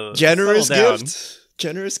 have to Generous settle down. gift.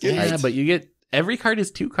 Generous gift. Yeah, but you get every card is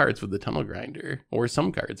 2 cards with the tunnel grinder, or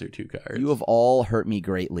some cards are 2 cards. You have all hurt me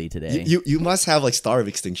greatly today. You must have like Star of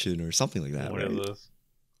Extinction or something like that, What right? is this?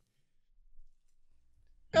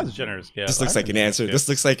 That's a generous gift. This looks I like an think answer. generous This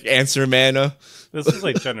looks like answer mana. gift. This is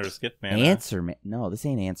like generous gift, man. Answer man. No, this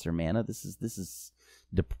ain't answer mana. This is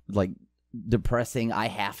like depressing. I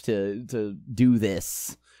have to do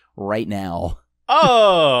this right now.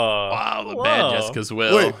 Oh, wow, the whoa. bad Jessica's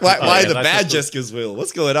will. Wait, why yeah, the that's bad just Jessica's will?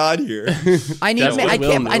 What's going on here? I need. That's I what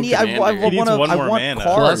will, can't. no I need. I commander. He needs want to. one I more want mana.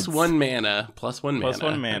 cards. Plus 1 mana. Plus 1 mana. Plus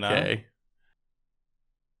 1 mana. Okay.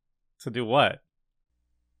 To do what?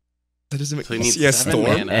 That doesn't make So he needs yeah, 7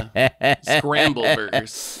 storm. mana. Scramble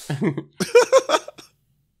verse.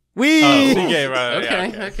 We. Oh, okay, right. Okay,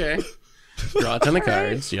 Yeah, okay. Draw a ton of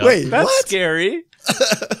cards. Yep. Wait, That's what? scary.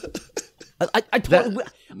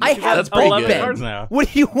 I have that's bulk pretty good. cards bend. now.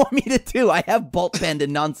 What do you want me to do? I have bulk bend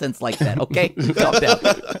and nonsense like that. Okay, calm down.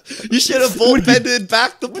 You should have bolt bended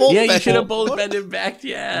back the bolt. Yeah, you bend. should have both bended back.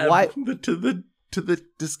 Yeah. Why- To the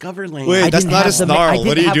Discover lane. Wait, I that's didn't not a have the ma- I snarl. didn't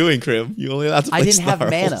What are you have- doing, Krim? You only have to play I didn't have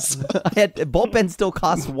mana. snarls. I had bulk bend still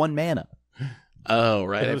costs 1 mana. Oh,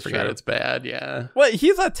 right. That I is forgot true. it's bad. Yeah. Wait,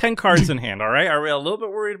 he's at 10 cards in hand, all right? Are we a little bit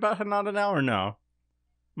worried about Hanada now or no?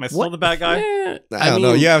 Am I still What? the bad guy? I don't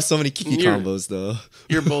know. mean, You have so many Kiki you're- combos, though.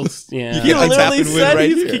 You're both. Yeah. You He get, like, tap literally and win said right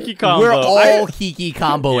he's here. Kiki combo. We're all I- Kiki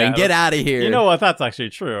comboing. Yeah, Get out of here. You know what? That's actually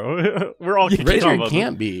true. We're all Kiki Richard combo.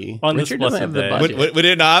 can't be. On this Richard doesn't have the blessed day. budget. Would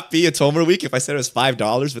it not be a Tomer week if I said it was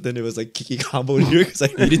 $5, but then it was like Kiki combo in here because I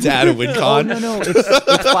needed to add a win Oh con? no, it's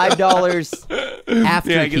 $5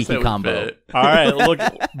 after Yeah, I guess Kiki that would combo. fit. All right, look,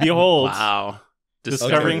 behold. Wow.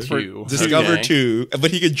 Discovering Discover for- 2. Discover Okay. 2,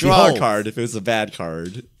 but he could draw Behold. a card if it was a bad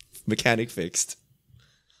card. Mechanic fixed.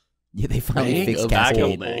 Yeah, they finally Bag fixed of Back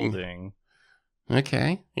Cascade. of holding.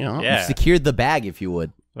 Okay. Yeah. Yeah. Secured the bag, if you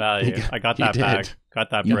would. Value. I got You that did. bag. Got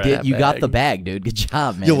that You bread. did. You got bag. the bag, dude. Good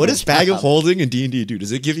job, man. Yo, what Good does Bag of job. Holding and D&D do?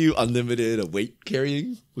 Does it give you unlimited weight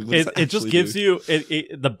carrying? What does that It just actually gives do?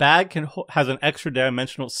 you the bag has an extra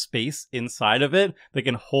dimensional space inside of it that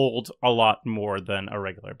can hold a lot more than a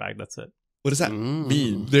regular bag. That's it. What does that Mm.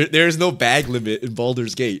 mean? There's no bag limit in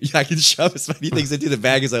Baldur's Gate. I can shove as many things into the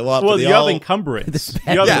bag as I want. Well, but they you have all... encumbrance. This You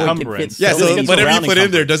bag have Yeah. can encumbrance. fit Yeah, so so many whatever you surrounding put in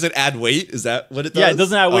there, encumbrance. does it add weight? Is that what it does? Yeah, it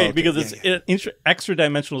doesn't add weight Oh, okay. because Yeah, it's yeah. an extra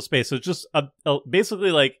dimensional space. So it's just basically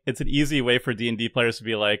like it's an easy way for D&D players to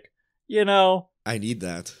be like, you know, I need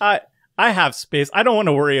that. I have space. I don't want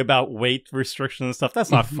to worry about weight restrictions and stuff. That's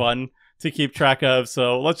not fun to keep track of.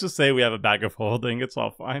 So let's just say we have a bag of holding. It's all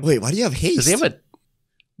fine. Wait, why do you have haste? Does he have a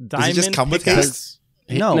Diamond he just come with pickaxe. haste?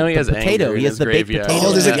 No, he the has potato. anger in He has his the baked graveyard. potato.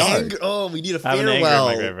 Oh, there's in an the yard. anger. Oh, we need a I have an anger in my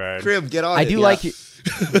farewell. graveyard. Krim, get on I it. do Yeah. like you.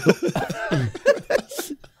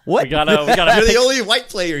 What? We gotta You're pick, the only white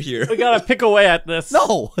player here. we gotta pick away at this. No.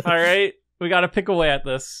 All right, we gotta pick away at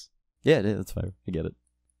this. Yeah, it is. That's fine. I get it.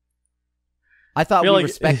 I thought Feel we like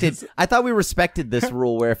respected. I thought we respected this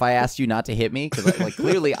rule where if I asked you not to hit me, because like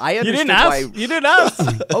clearly I You understood didn't ask. why. You didn't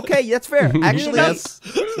ask. Okay, that's fair. Actually, Yes.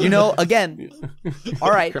 you know, again, all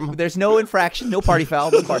right. There's no infraction, no party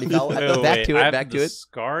foul, no party foul. Oh, Back wait, to I it. have Back to it.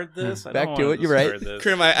 discard this. I Back don't to wanna it, you're right. discard this.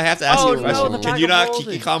 Krim, I have to ask Oh, you a no, question. the Can bag you of not holding.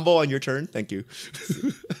 Kiki combo on your turn? Thank you.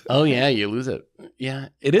 Oh yeah, you lose it. Yeah,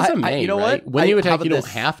 it is I- a main, you know right? what? When you how attack, about you don't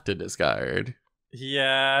this? have to discard.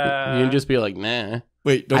 Yeah. you can just be like, nah.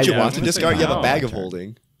 Wait, don't you Yeah, want I'm to gonna say discard? You have no. a bag of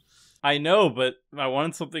holding. I know, but I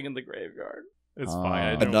wanted something in the graveyard. It's fine.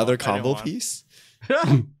 I don't Another want- I don't combo want- piece?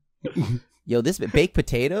 Yo, this baked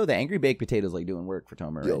potato, the angry baked potato is like doing work for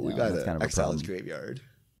Tomer Yo, right we now. got That's kind of a exile his problem. graveyard.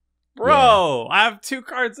 Bro, I have 2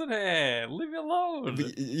 cards in hand. Leave me alone.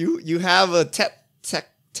 But you have a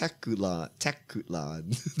Tekulan,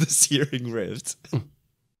 the Searing Rift.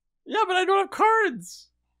 Yeah, but I don't have cards.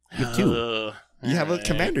 You have 2. You have a Alright.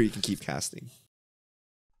 commander you can keep casting.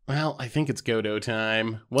 Well, I think it's Godot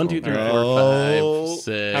time. 1, 2, 3, 4, Oh. 5,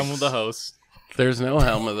 6. I'm the host. There's no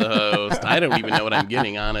helm of the host. I don't even know what I'm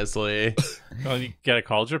getting, honestly. Oh, you get a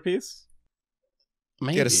cauldron piece?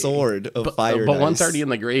 Maybe. Get a sword of But, fire. but one's dice. already in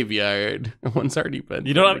the graveyard. One's already been.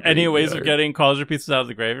 You don't in have the any ways of graveyard. getting cauldron pieces out of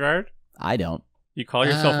the graveyard? I don't. You call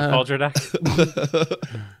yourself a cauldron deck?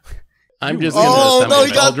 I'm just Oh, gonna no, assemble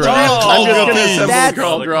he got Cauldron. three I'm just gonna Cauldron. assemble That's-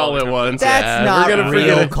 Cauldron all at once. That's yeah. not we're gonna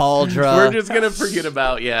real forget. Cauldron. We're just gonna forget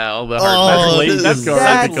about all the Oh, hard. this That's is- going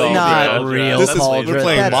That's to Cauldron. not Cauldron. real This is- we're Cauldron.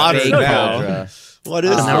 playing That's modern fake now. Cauldron. What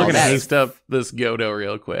is Oh, Now we're gonna that's- haste up this Godot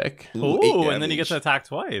real quick. Ooh, 8 and then you get to damage. attack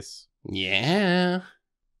twice. Yeah.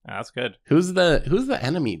 That's good. Who's the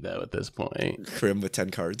enemy though at this point? Krim with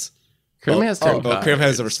 10 cards. Krim has 10 Well, Krim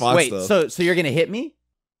has a response, Wait, though. so you're gonna hit me?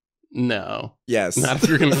 No. Yes. Not if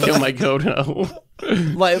you're going to kill my Godo.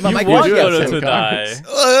 Like, You my want do have Godo 10 to die.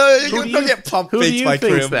 cards. Don't get pump Who do faked you by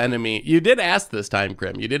think's Krim. the enemy? You did ask this time,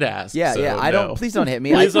 Krim. You did ask. Yeah, so yeah. I no. don't. Please don't hit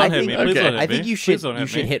me. Please I don't hit think, me. Please don't hit I think me. you Please should. don't You hit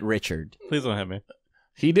should me. hit Richard. Please don't hit me.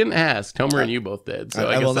 He didn't ask. Tomer and you both did. So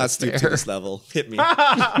I I guess will not that's stoop to fair. this level. Hit me. Hit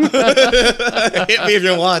me if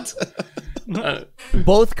you want.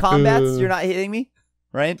 Both combats, you're not hitting me,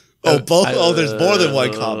 right? Oh, both. Oh, there's more than one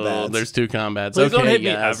Oh, combat. There's 2 combats. Please don't Okay, hit me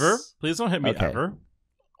yes. ever. Please don't hit me Okay. ever.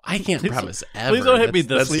 I can't Please- promise ever. please don't hit me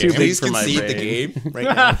this That's game. too big Please for my concede the brain. game right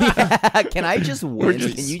now. Yeah, can I just win?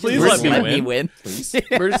 just- Can you just please let let me me win? Please.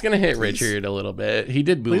 We're just gonna hit Richard a little bit. He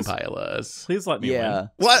did boom Please- pile us. Please let me Yeah. win.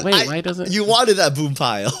 What? Wait, why doesn't You wanted that boom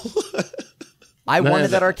pile. I No, wanted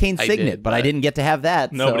that no, arcane I signet, did, but I but- didn't get to have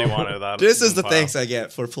that. Nobody so. wanted that. This is the file. thanks I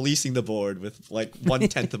get for policing the board with like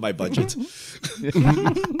 1/10 of my budget.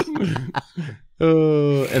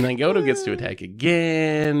 And then Godo gets to attack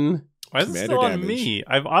again. Why is it Commander still on damage. me?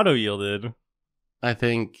 I've auto yielded. I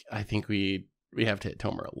think we have to hit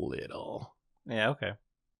Tomer a little. Yeah. Okay.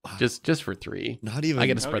 Just for 3. Not even. I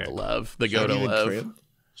gotta spread Okay. the love. The not Godo even love. Krim?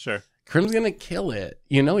 Sure. Krim's gonna kill it.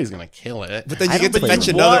 You know he's gonna kill it. But then I you get don't to play fetch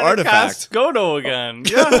Krim. another Wanna cast artifact. Godo again.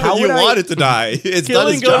 Yeah. How You would I- want it to die. It's done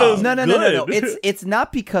Killing its job. Godo's- No. Good. It's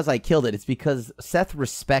not because I killed it. It's because Seth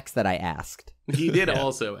respects that I asked. He did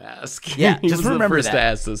also ask. Yeah, he just was remember the first that. to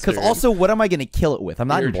ask this Because turn. also, what am I going to kill it with? I'm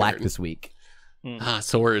not Your in black turn. this week.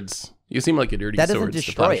 Swords. You seem like a dirty That doesn't swords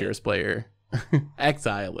destroy it. Plowshares player.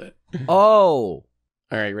 Exile it. Oh, All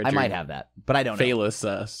right, Richard. I might have that, but I don't know. Failus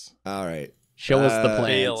us. All right. Show us the plans.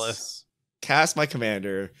 Failus. Cast my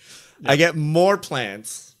commander. I get more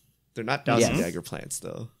plants. They're not Dowsing Yes. Dagger plants,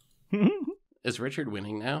 though. Is Richard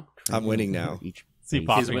winning now? I'm winning now. Each See, base.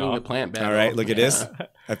 pop- He's winning off. the plant battle. All right, look at this.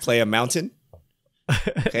 I play a mountain.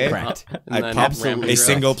 Okay. Correct. And I then pop Rampage a Rock.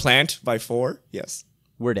 single plant by 4. Yes.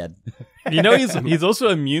 We're dead. You know he's also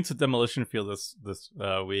immune to demolition field this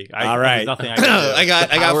week. All right. There's nothing I can do. I got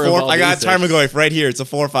power of four. all I got these Tarmogoyf right here. It's a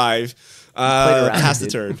 4/5. around, Pass the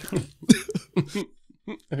dude. turn.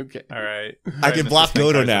 Okay. All right. I can block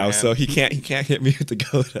Godo now, so so he can't hit me with the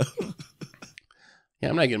Godo. Yeah,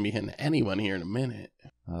 I'm not gonna be hitting anyone here in a minute.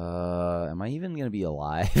 Am I even gonna be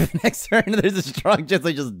alive next turn? There's a strong chance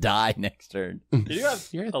I just die next turn. you do have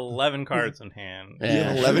You're at 11 cards in hand. You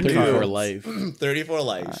have 11 34 cards. life. 34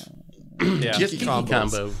 life. Yeah. Just Kiki Kiki combos.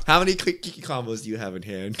 combo. How many Kiki combos do you have in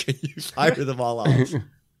hand? Can you fire them all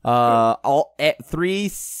off? All 3, You're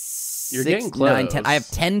 6, getting 9, 10. close. I have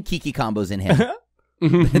 10 Kiki combos in hand.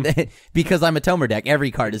 Because I'm a Tomer deck. Every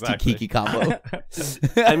card is Exactly. 2 Kiki combo.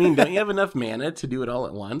 I mean, don't you have enough mana to do it all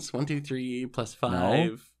at once? 1, 2, 3 plus 5.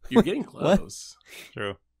 No. You're getting close.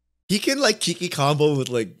 True. He can like Kiki combo with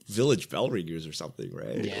like Village Bellringers or something,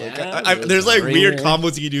 right? Yeah, Like, there's like Bellringer. weird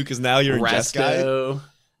combos you can do because now you're a Jess guy. Resto.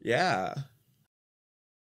 Yeah.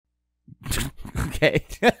 Okay.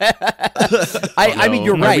 I mean,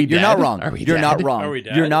 you're Are right. we You're dead? not wrong. Are we You're not dead? wrong. Are we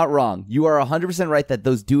dead? You're not wrong. You are 100% right that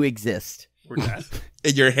those do exist. We're dead.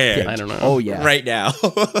 In your hand. I don't know. Oh, yeah. Right now.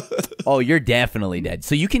 Oh, you're definitely dead.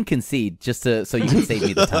 So you can concede just so you can save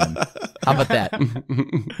me the time. How about that?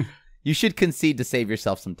 You should concede to save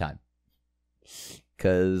yourself some time.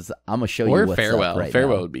 Because I'm going to show you Or what's farewell. up right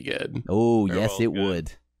Farewell now. would be good. Oh, Farewell's yes, it good.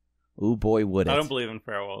 would. Oh, boy, would it. I don't believe in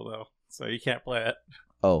farewell though, so you can't play it.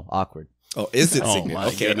 Oh, awkward. Oh, is it Oh Signet? my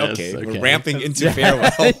Okay, goodness, okay. okay. We're ramping into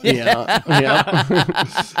farewell. Yeah.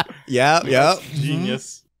 Yeah. Yeah.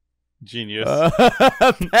 Genius. Genius.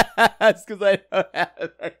 That's because I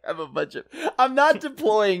have a bunch of... I'm not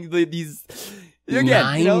deploying these... Again,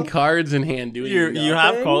 9 you know, cards in hand doing you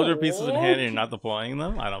have nothing? cauldron pieces in hand and you're not deploying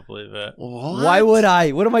them? I don't believe it. What? why would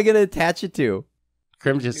I? What am I going to attach it to?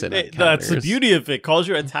 Krim just said That's the beauty of it.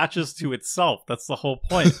 Cauldron attaches to itself. That's the whole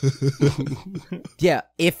point. Yeah,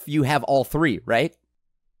 if you have all 3, right?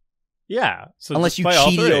 Yeah. So Unless just you play all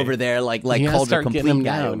cheaty 3. over there, like You gotta Cauldron start Complete getting them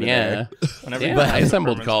guy down. over Yeah. there. Whenever Yeah, you I have a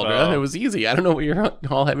assembled permanent Cauldron. spell. It was easy. I don't know what you're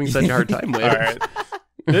all having such a hard time with. All right.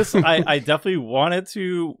 This I definitely wanted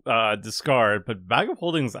to discard, but Bag of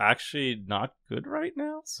Holding is actually not good right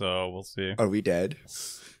now, so we'll see. Are we dead?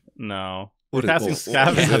 No. What We're is- passing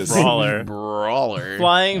what is Scavenge this? Brawler. Brawler.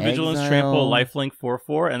 Flying, Vigilance, Exile. Trample, Lifelink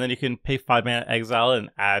 4/4, and then you can pay 5 mana, exile, and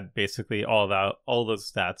add basically all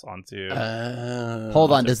those stats onto.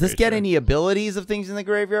 Hold on, Monster does this get creature. any abilities of things in the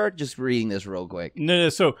graveyard? Just reading this real quick. No.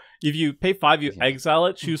 So if you pay 5, you exile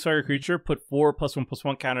it, choose target creature, put 4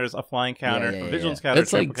 +1/+1 counters, a flying counter, yeah, a yeah, Vigilance yeah. counter,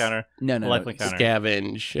 It's Trample like- counter, No, a no, Lifelink counter.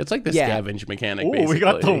 Scavenge. It's like the Yeah. scavenge mechanic, Oh, basically. we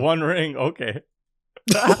got the One Ring. Okay.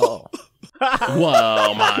 Oh.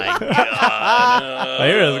 Whoa, my god. I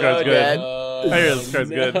hear this card's good. I hear this card's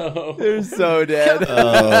good. They're so dead.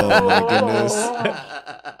 Oh my goodness.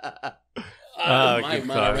 My good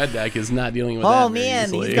mono talk. red deck is not dealing with that Oh very man,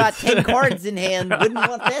 easily. he's got 10 cards in hand. Wouldn't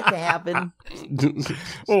want that to happen.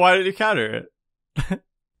 Well, why did you counter it?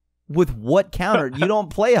 With what counter? You don't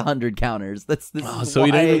play 100 counters. This Oh, is so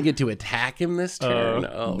we don't why- even get to attack him this turn?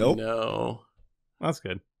 Oh, Nope. no. That's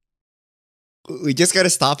good. We just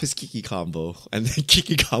gotta stop his Kiki combo and then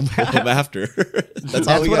Kiki combo him after. That's all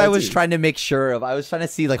That's we what I gotta was do. trying to make sure of. I was trying to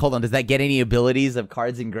see, like, hold on, does that get any abilities of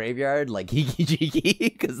cards in graveyard? Like Hiki Jiki?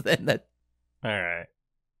 Because then that... All right.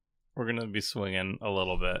 We're going to be swinging a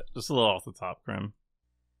little bit. Just a little off the top, Grim.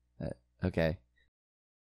 Okay.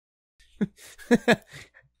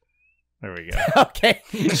 There we go. Okay.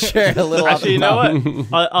 Sure, a little off Actually, the you know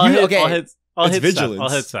top. what? I'll You- hit, okay. I'll It's hit vigilance. Seth. I'll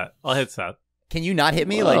hit Seth. I'll hit Seth. Can you not hit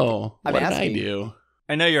me? Like, Whoa, I'm what did I asking. do?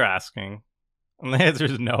 I know you're asking. And the answer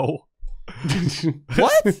is no.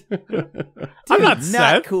 what? I'm not Dude,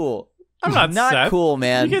 Seth. cool. I'm not Seth. cool,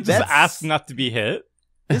 man. You can't just That's- ask not to be hit.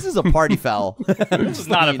 This is a party foul. This is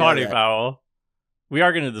not a party foul. We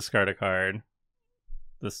are going to discard a card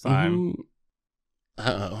this time.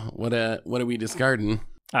 Oh, what are we discarding?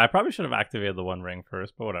 I probably should have activated the One Ring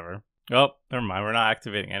first, but whatever. Oh, never mind. We're not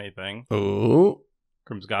activating anything. Oh,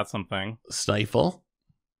 Grim's got something. Stifle.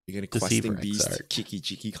 You're gonna Deceiver questing beast Exarch. Kiki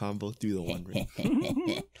Jiki combo through the one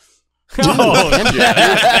ring. Oh,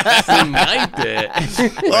 Sniped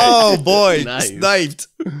it. Oh boy, Nice. sniped.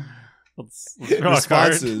 let's draw a card.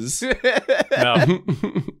 Responses. No,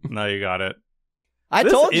 no, you got it. I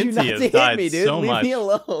This told you Inti not has to hit died me, dude. so Leave much. me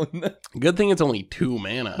alone. Good thing it's only 2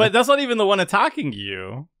 mana. But that's not even the one attacking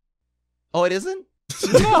you. Oh, it isn't?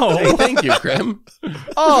 No. hey, thank you, Krim.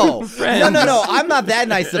 Oh, Friends. no. I'm not that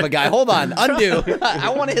nice of a guy. Hold on. Undo. I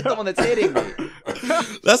want to hit the one that's hitting me.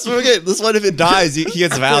 That's what we get. This one, if it dies, he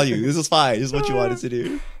gets value. This is fine. This is what you wanted to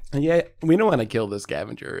do. Yeah, we don't want to kill this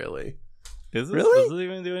scavenger, really. Is this, Really? Does it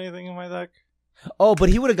even do anything in my deck? Oh, but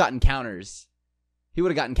he would have gotten counters. He would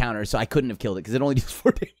have gotten counters, so I couldn't have killed it because it only does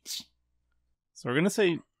 4 damage. So we're gonna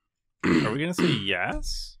say, are we gonna say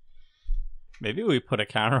yes? Maybe we put a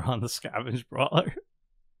counter on the Scavenge Brawler.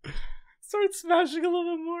 Start smashing a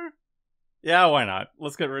little bit more. Yeah, why not?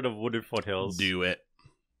 Let's get rid of Wooded Foothills. Do it.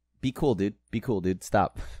 Be cool, dude. Be cool, dude.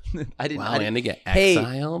 Stop. I didn't. Wow, I didn't and to get Hey.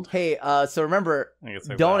 exiled? Hey, so remember, I think it's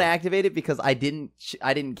like don't that. activate it because I didn't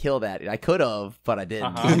kill that. I could have, but I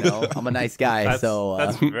didn't. Uh-huh. You know, I'm a nice guy, That's, so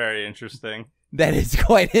that's very interesting. that is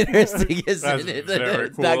quite interesting, isn't That's it? very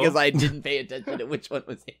It's not cool. because I didn't pay attention to which one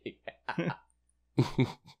was hitting.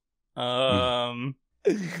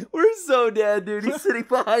 We're so dead, dude. He's sitting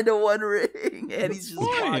behind a One Ring, and he's just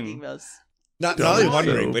Fine. blocking us. Not Don't only be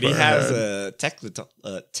wondering, so but he has bad. a Tekleton.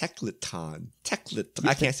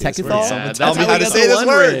 I can't say this Tekethol? word. Yeah, Someone that's tell me how how he to got say the this One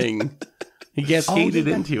word. Ring. He gets Oh, hated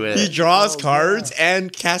yeah. into He it. draws Oh, cards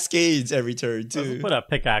and cascades every turn Let's too. put a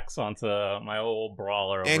pickaxe onto my old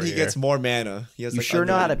brawler over And he here. gets more mana. He has You like sure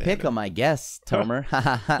know how to unlimited pick mana. them, I guess, Tomer. Ha,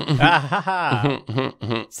 ha,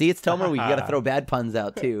 ha. See, it's Tomer. We gotta throw bad puns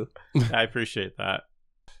out too. I appreciate that.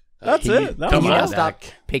 That's Can it. That Can was you all. not stop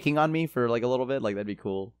picking on me for like a little bit? Like that'd be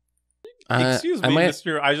cool. Excuse me, I might-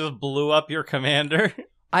 Mister. I just blew up your commander.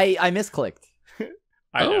 I misclicked.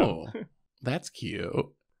 I know. Oh, that's cute.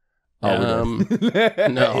 Oh, no,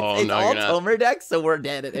 it's no, all you're not. Tomer decks, so we're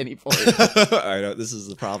dead at any point. I know this is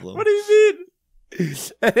the problem. What do you mean?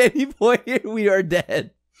 At any point, we are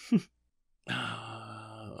dead.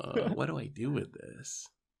 What do I do with this?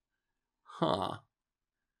 Huh.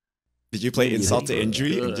 Did you play Yeah, insult to good.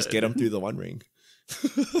 injury and just get him through the One Ring?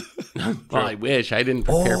 Well, I wish I didn't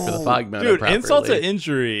prepare for the fog meta Dude, properly. insult to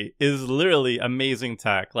injury is literally amazing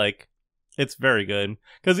tech. Like, it's very good.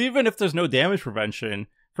 Because even if there's no damage prevention,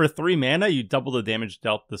 for 3 mana, you double the damage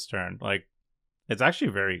dealt this turn. Like, it's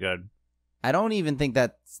actually very good. I don't even think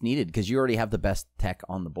that's needed because you already have the best tech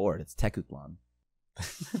on the board. It's Tekutlan.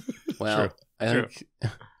 Well, True. I think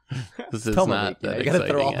this is Tomer, not yeah, that you gotta exciting,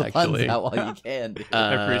 throw all the actually. puns out while you can. dude.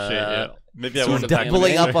 I appreciate it. Maybe I sort won't of attack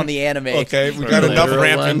Doubling the up on the anime. Okay, we Sort got of enough literal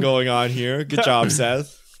ramping one. going on here. Good job,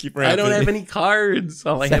 Seth. Keep I ramping. don't have any cards.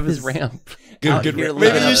 All I have is ramp. Out Good. here Maybe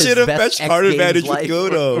living you up should his have best fetched card X Games advantage with life. We're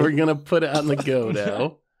Godo. gonna put it on the go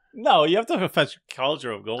now. No, you have to fetch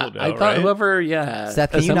Cauldron of Gold, I thought right? whoever,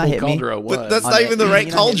 Seth, can you not assembled hit me? Caldra was. But that's On not it. even the You right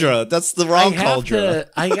know, hit me. Cauldra. That's the wrong I have Cauldra. to.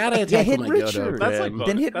 I gotta attack hit with my Godo. Richard. That's like Grim.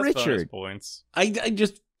 Then hit that's bonus Richard. points. I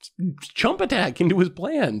just chump attack into his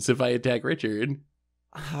plans if I attack Richard.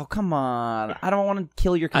 Oh, come on. I don't want to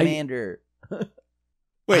kill your commander.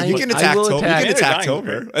 Wait, you can I attack will Tomer. You attack- can attack Dying,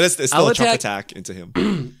 Tomer. right? It's still I'll a chump attack- attack into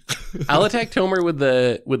him. I'll attack Tomer with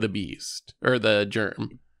the beast or the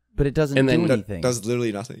germ. But it doesn't And then do That anything. does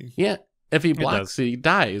literally nothing. Yeah, if he does. blocks, he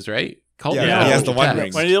dies, right? Cauldron. Yeah, he has the One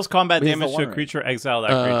Ring. When he deals combat He has the damage to a One creature, exile that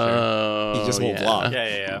creature. He just won't block.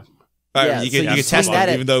 Yeah. All right, Yeah, you so can you test swing that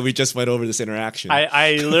it, at- even though we just went over this interaction.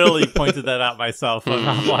 I literally pointed that out myself. I'm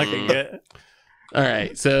not blocking it. All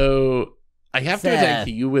right, so I have to attack Seth.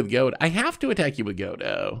 you with Godo. I have to attack you with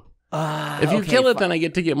Godo. If you Okay, kill it, fi- then I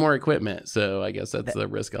get to get more equipment. So I guess that's the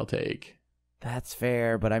risk I'll take. That's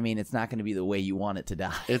fair, but I mean, it's not going to be the way you want it to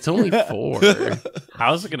die. It's only 4.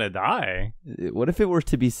 How's it gonna die? What if it were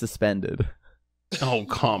to be suspended? Oh,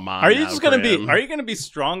 come on. Are you now, just gonna Grim. be? Are you gonna be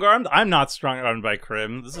strong armed? I'm not strong armed by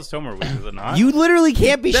Krim. This is Tomer week, is it not? You literally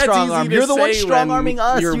can't be That's strong easy armed. to You're the one say strong arming when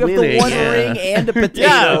us. you're You have the winning, One yeah. Ring and a potato.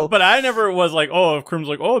 Yeah, but I never was like, oh, if Krim's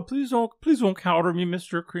like, oh, please don't counter me,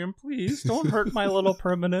 Mr. Krim, please don't hurt my little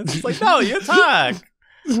permanence. It's like, no, you attack.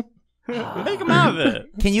 Make him have it.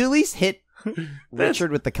 Can you at least hit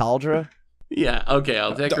Richard with the Cauldron? Yeah, okay,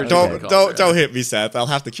 I'll take her. Don't hit me, Seth. I'll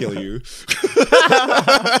have to kill you.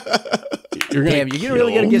 You're Damn, you're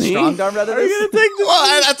really gonna get strong armed out of Are you this? gonna take this?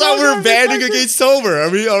 Well, I thought we were banding against Tomer.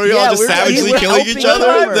 Are we all just we're savagely killing each helping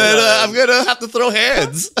other? Tomer. Then I'm gonna have to throw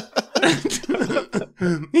hands.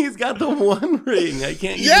 He's got the One Ring. I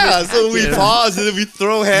can't. Yeah, so we pause and then we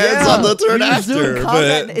throw hands on the turn You resume after.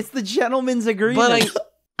 combat. But It's the gentleman's agreement. But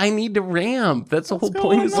I need to ramp. That's the whole going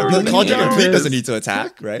point of on? starting the Cauldron the Complete game. doesn't need to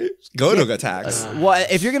attack, right? Godo attacks. well,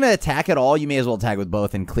 if you're gonna attack at all, you may as well attack with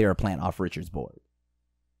both and clear a plant off Richard's board.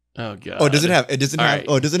 Oh god. Oh, does it have? It doesn't All have. right.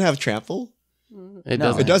 Oh, it doesn't have trample. It No.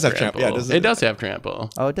 does. It does have trample. Yeah, it does. It does have trample.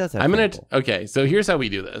 Oh, it does have. I'm gonna. trample. Okay, so here's how we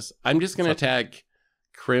do this. I'm just gonna attack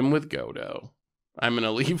Krim with Godo. I'm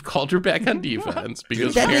gonna leave Calder back on defense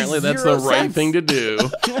because That apparently makes that's the zero right sense. thing to do.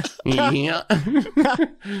 Yeah,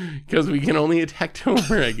 because we can only attack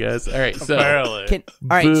Tomer, I guess. All right, so Apparently. All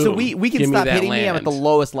right, so boom. we can Give me stop that hitting me. I'm at the land.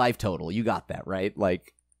 lowest life total. You got that right?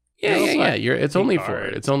 Like, yeah. It's only 4.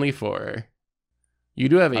 cards. It's only 4. You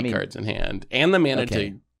do have 8 I mean- cards in hand and the mana Okay.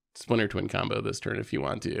 to Splinter Twin combo this turn if you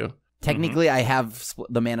want to. technically, I have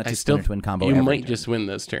the mana to Splinter Twin combo. You every might turn. just win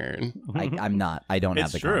this turn. I'm not. I don't have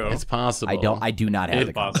It's the true. combo. It's possible. I do not have It's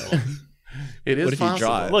the combo. possible. It is What if you possible.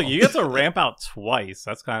 draw it? Look, you get to ramp out twice.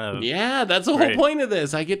 That's kind of Yeah, that's the whole Great. point of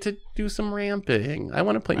this. I get to do some ramping. I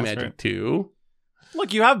want to play That's Magic right. too.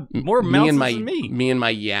 Look, you have more me mounts and my than me. me and my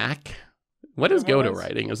yak. What is Yeah, more Godo lands.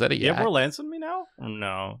 riding? Is that a You have yak? more lands than me now? Or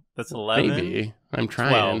no, that's 11. Maybe. I'm 12.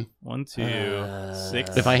 trying. 1, 2,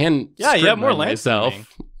 6. If I hadn't Yeah, you have more strip-mined lands than myself,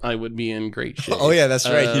 me. I would be in great shape. Oh yeah, that's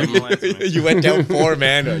right. Um, You went down 4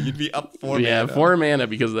 mana. You'd be up 4 mana. Yeah, 4 mana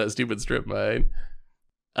because of that stupid strip mine.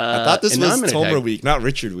 I thought this and now was I'm gonna Tomer attack- week, not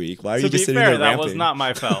Richard week. Why are To you be just sitting fair, there that ramping? was not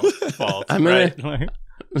my fault. I'm gonna- right?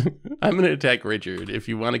 I'm going to attack Richard. If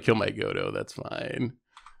you want to kill my Godo, that's fine.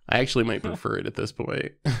 I actually might prefer it at this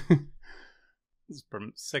point. This is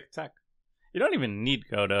from sick tech. You don't even need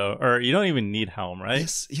Godo, or you don't even need Helm, right?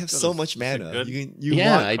 Yes, you have Godo's so much just a mana. good- You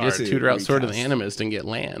yeah, want I just to tutor out Sword of the recast. Animist and get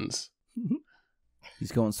lands.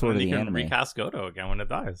 He's going Sword And of you the can Anime. recast Godo again when it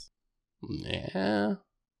dies. Yeah.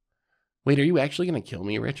 Wait, are you actually going to kill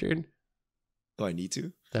me, Richard? Do I need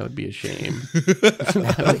to? That would be a shame.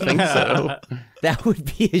 I don't think so. That would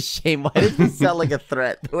be a shame. Why did he sound like a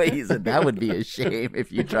threat? The way he said that would be a shame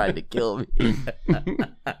if you tried to kill me.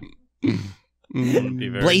 Would be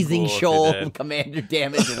very Blazing cool if you Shoal, did. commander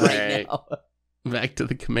damage right Right. now. Back to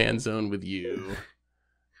the command zone with you.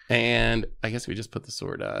 And I guess we just put the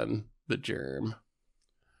sword on the germ.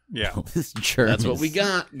 Yeah. This germ That's what is we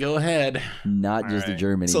got. Go ahead. Not just a Alright.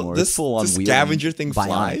 germ So anymore. this, it's full on this wheeling scavenger thing bionics.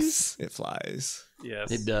 flies? It flies.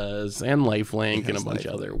 Yes. It does. And lifelink It and a has bunch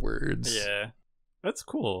of lifelink. other words. Yeah. That's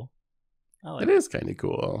cool. I like It is kind of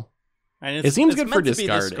cool. And It seems it's good for meant to be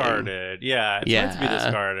discarding. discarded. Yeah, it's meant to be Yeah.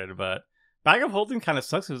 discarded, but Bag of Holding kind of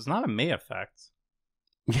sucks because it's not a May effect.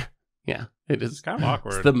 Yeah, it It's is. kind of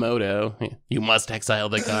awkward. It's the motto. You must exile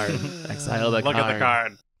the card. Exile the Look card. at the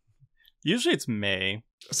card. Usually it's May.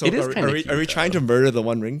 So It is are, kinda are we, cute, are we trying though. to murder the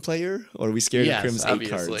One Ring player? Or are we scared of Yes, Crim's 8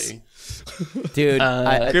 cards? obviously. Dude, Grim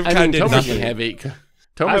I kinda mean, did Tomer's nothing. gonna have 8. I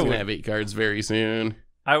Tomer's would- gonna have 8 cards very soon.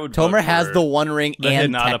 I would. vote Tomer has for- the One Ring the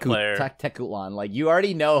and Hinata player. Tekulan. Like, you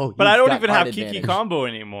already know. But he's I don't got even have card Kiki advantage. combo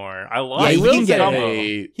anymore. I Yeah, lost he Kiki can get combo.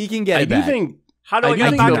 it. He can get I it do back. think. How do I, I do get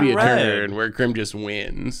think back there'll be in a red? turn where Krim just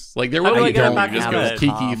wins. Like there How will do be I a get turn back where you just in goes red?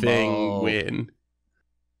 Kiki thing Combo. win.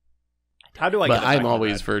 How do I But get it I'm back in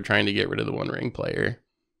always red? for trying to get rid of the One Ring player.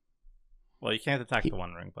 Well, you can't attack the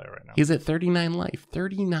One Ring player right now. He's at 39 life.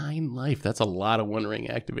 39 life. That's a lot of One Ring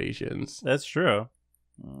activations. That's true.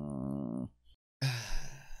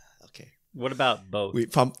 Okay. What about both? We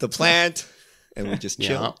pump the plant and we just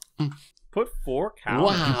chill. Yeah. Put 4 counters.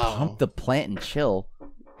 Wow. Pump the plant and chill.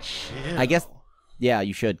 Chill. I guess Yeah,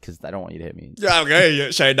 you should, because I don't want you to hit me. Yeah,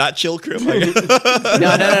 okay. Should I not chill, Krim? No,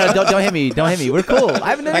 don't hit me. Don't hit me. We're cool. I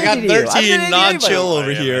haven't done I got anything to you. 13 non-chill Oh,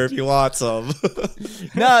 over yeah, here man. if you want some.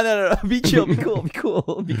 No. Be chill. Be cool. Be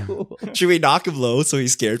cool. Be cool. Should we knock him low so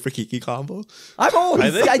he's scared for Kiki combo? I'm old.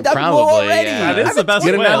 I think I'm probably, low already. yeah. That is the best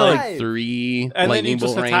Get him way. down to Like, like 3 and then lightning you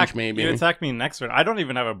just bolt attack. range, maybe. You attack me next turn. I don't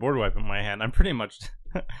even have a board wipe in my hand. I'm pretty much.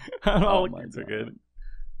 All my cards are God. good.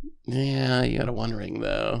 Yeah, you got a 1 ring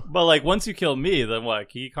though. But like once you kill me, then what?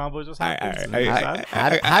 Key combo just happens.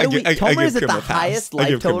 How do we? Tomer is at the highest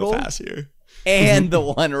life total Pass here. and the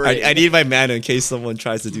 1 ring. I need my mana in case someone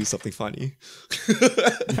tries to do something funny.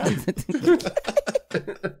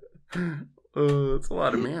 Oh, that's a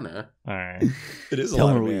lot of mana. All right. It is a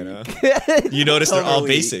lot of mana. You notice they're all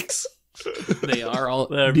basics. They are all.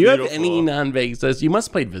 They're Do you have beautiful. any non-basics? You must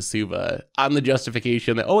have played Vesuva on the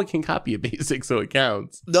justification that it can copy a basic, so it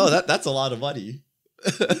counts. No, that's a lot of money.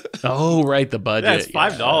 Oh, right, the budget. Yeah, it's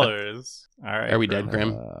 $5. All right. Are we dead, Grim?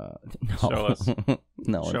 No. Show us.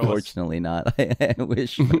 No, Show unfortunately not. I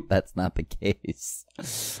wish that's not the case.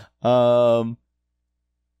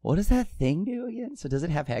 What does that thing do again? So does it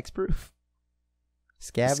have hexproof?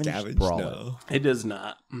 Scavenge Brawler. No. It does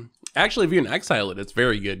not. Actually, if you can exile it, it's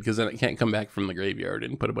very good because then it can't come back from the graveyard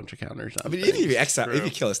and put a bunch of counters on. I mean, even if you exile, True. if you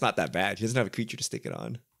kill, it's not that bad. He doesn't have a creature to stick it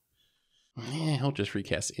on. Yeah, he'll just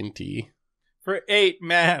recast Inti. For 8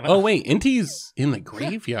 mana. Oh wait, Inti's in the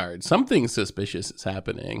graveyard. Something suspicious is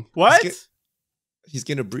happening. What? He's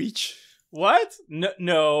gonna breach. What?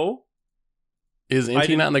 No. Is Inti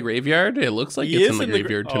didn't- not in the graveyard? It looks like He it's is in the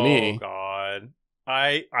graveyard to oh, me. God.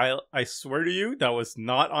 I swear to you, that was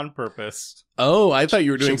not on purpose. Oh, I thought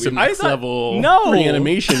you were doing Should we- some I next thought- level No!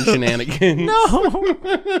 reanimation shenanigans. No.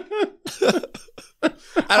 I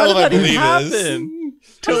don't know if I How did that believe happen? this.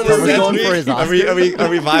 Tomer's Next going week? for his Are we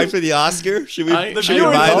Oscar. vying for the Oscar? Should we? The should we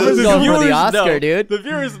viewers- buy Tomer's this? going for the viewers Oscar, know. dude. The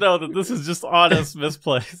viewers know that this is just honest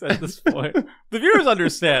misplays at this point. The viewers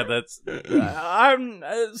understand that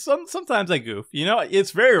sometimes I goof. You know,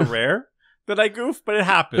 it's very rare that I goof, but it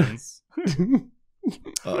happens.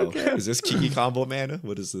 Uh-oh. Is this Kiki combo mana?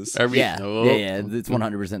 What is this? Are we- Yeah, oh. yeah. It's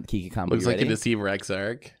 100% Kiki combo. Looks You like a ready? Deceiver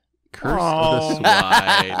Exarch. Curse Oh. of the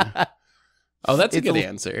Swine. Oh, that's a It's good a-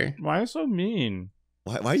 answer. Why so mean?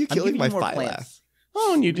 Why are you I'm killing giving my you more Phylath? plants.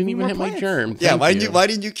 Oh, and you didn't Need even more hit my plants. germ. Yeah, Thank why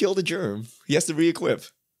didn't you kill the germ? He has to re-equip.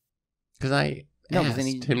 Because I No, 'cause asked then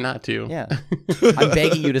he- him not to. Yeah. I'm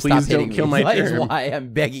begging you to stop Please don't hitting kill me. my That is germ. why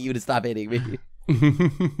I'm begging you to stop hitting me.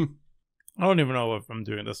 I don't even know if I'm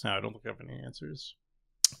doing this now. I don't think I have any answers.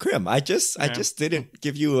 Krim, I just didn't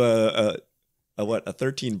give you a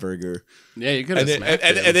 13 burger. Yeah, you could And have then, smacked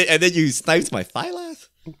him. and then you sniped my Phylath?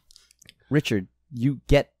 Richard, you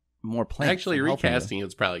get more plants. Actually, from helping you. recasting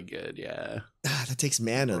is probably good, yeah. Ah, that takes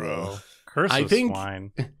mana though. Curse I of think-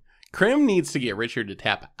 swine. Krim needs to get Richard to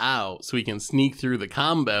tap out so he can sneak through the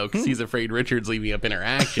combo because he's afraid Richard's leaving up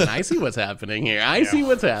interaction. I see what's happening here. I see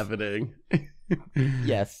what's happening.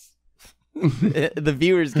 Yes. The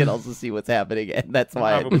viewers can also see what's happening, and that's I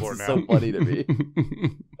why have a this board is now. so funny to me.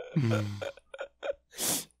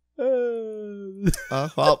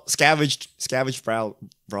 Well, scavenged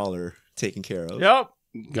brawler taken care of. Yep.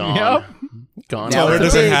 Gone. Yep. Gone. Now Tomer it's a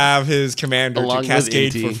doesn't big- have his commander Along to with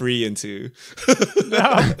cascade Inti. for free into.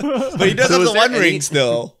 No. But he does So have is the there one any- ring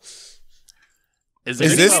still. Is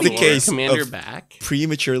Is this the any case Commander of- back?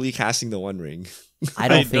 Prematurely casting the one ring. I I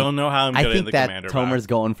don't don't, think. know how I'm I getting think the that commander Tomer's back.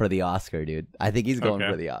 going for the Oscar, dude. I think he's going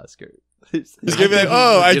Okay. for the Oscar. He's gonna be like,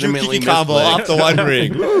 oh, I drew Legitimately Kiki combo misplayed. off the one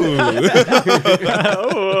ring.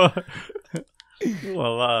 Ooh.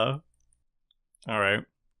 Well, all right.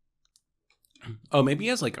 Oh, maybe he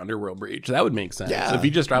has like Underworld Breach. That would make sense. Yeah. If he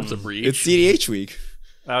just drops a breach. It's CDH week.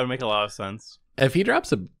 That would make a lot of sense. If he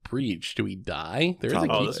drops a breach, do we die? There's a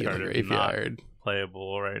Oh, this Kiki in card the is not- graveyard.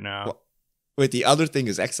 Playable right now. Well, wait, the other thing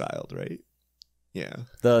is exiled, right? Yeah. The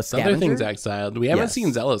The other scavenger? thing's exiled. We haven't Yes.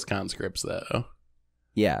 seen Zealous conscripts though.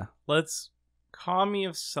 Yeah. Let's Kami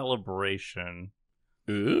of Celebration.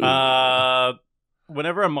 Ooh.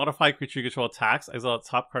 Whenever a modified creature you control attacks, exile a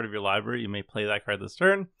top card of your library. You may play that card this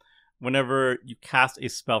turn. Whenever you cast a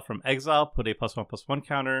spell from exile, put a +1/+1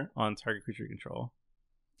 counter on target creature you control.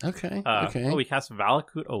 okay. Okay. Oh, we cast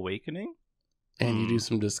Valakut Awakening. And you do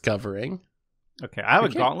some discovering. Okay, I have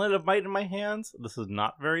Okay. a Gauntlet of Might in my hands. This is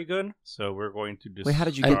not very good, so we're going to discard. Wait, how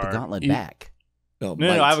did you get the gauntlet You- back? No,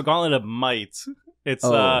 No, I have a Gauntlet of Might. It's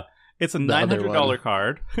Oh. it's a The other $900 one.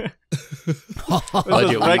 card. This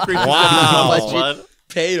Budget is one. red creature Wow. cost blood.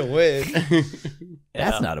 pay to win.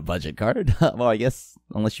 That's Yeah. not a budget card. Well, I guess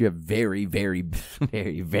unless you have very, very,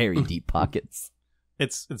 very, very deep pockets.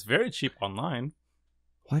 It's very cheap online.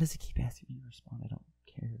 Why does it keep asking me to respond? I don't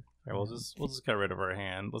care. Okay, we'll just get rid of our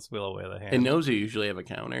hand. Let's wheel away the hand. It knows you usually have a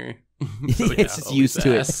counter. It's just used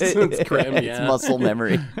to it. It's cram, It's yeah. muscle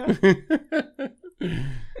memory.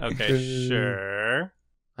 Okay, sure.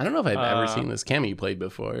 I don't know if I've ever seen this Cammy played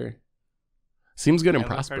before. Seems good and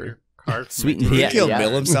prosper. Card Sweet. Did he Yeah, kill yeah.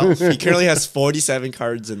 Mill himself? He currently has 47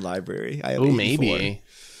 cards in library. I have Oh, 84. maybe.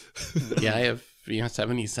 Yeah, I have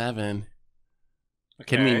 77.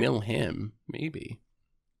 Can we mill him? Maybe.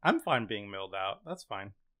 I'm fine being milled out. That's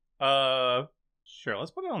fine. Sure. Let's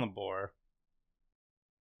put it on the board.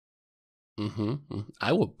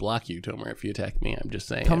 I will block you, Tomer, if you attack me. I'm just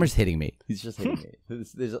saying. Tomer's hitting me. He's just hitting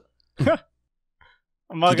me.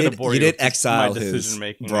 I'm not gonna bore you. You did with exile my his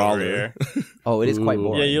decision-making over brawler. here. Oh, it is quite Ooh.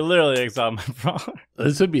 boring. Yeah, you literally exiled my brawler.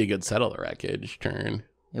 This would be a good settle the wreckage turn.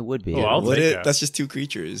 It would be. Oh, I'll Would take it? it. That's just 2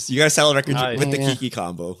 creatures. You gotta sell a record with the yeah. Kiki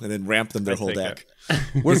combo and then ramp them their I'd whole take deck.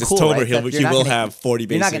 We're Because cool, it's Tomer, right? That- he you're not will gonna- have 40 You're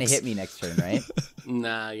basics. not going to hit me next turn, right?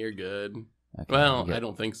 Nah, you're good. Okay, Well, I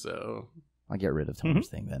don't think so. I'll get rid of Tomer's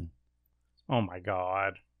thing then. Oh my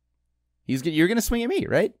god. You're going to swing at me,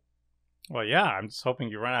 right? Well, yeah. I'm just hoping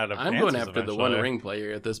you run out of. I'm going answers after the One eventually. Ring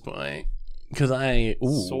player at this point. Because I...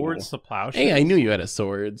 Ooh. Swords to plowshares. Hey, I knew you had a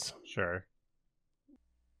swords. Sure.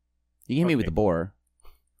 You can hit me with Okay. the boar.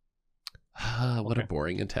 What Okay. a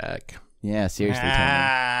boring attack. Yeah, seriously,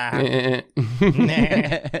 Tomer.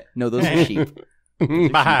 Ah. No, those are sheep.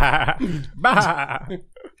 Bah. Bah.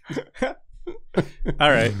 All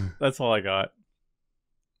right, that's all I got.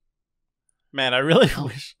 Man, I really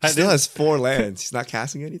wish He I still didn't. has 4 lands. He's not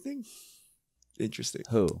casting anything? Interesting.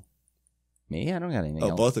 Who? Me? I don't got anything Oh,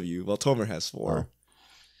 else. both of you. Well, Tomer has 4.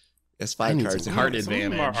 Has I 5 need cards some in card hand. Some of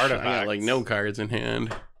them advantage. are I got like artifacts. no cards in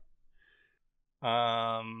hand.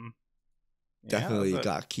 Yeah, Definitely but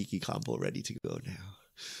got Kiki combo ready to go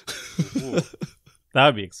now. Ooh. that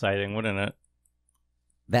would be exciting, wouldn't it?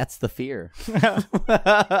 That's the fear. Can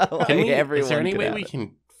we, Everyone is there any could way have we it.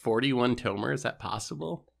 can 41 Tomer? Is that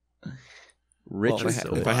possible? Well, Richard so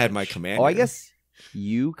if could. I had my much. commander. Oh, I guess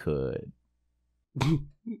you could.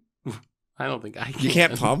 I don't think I can. You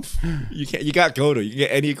can't pump. You can't. You got Godo. You can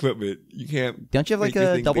get any equipment. You can't. Don't you have like Make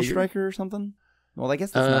your a thing double bigger? striker or something? Well, I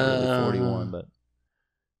guess that's not really 41, but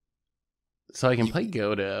So I can play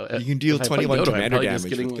Godo. You can deal If I play 21 Godo, I'm commander probably just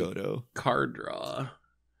damage with getting Godo. card draw.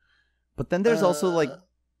 then there's also like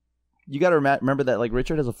you got to remember that like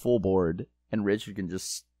Richard has a full board, and Richard can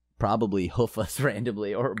just probably hoof us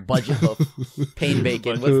randomly or budget hoof Pain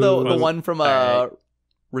Bacon. What's the one from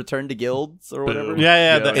Return to Guilds or whatever?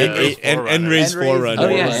 Yeah, the Enraged Forerunner. Oh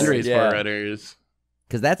yeah, Forerunner. Endra's Yeah. Forerunners.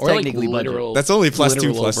 Because that's Or like technically budget. literal. That's only +2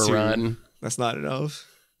 literal +2. overrun. That's not enough.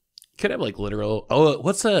 Could have like literal. Oh,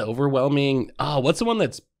 what's the overwhelming? Oh, what's the one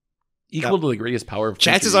that's equal to the greatest power of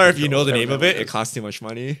Chances creatures are, you if you know the control? name of it, it costs too much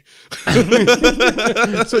money. So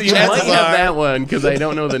you might Chances have are- that one because I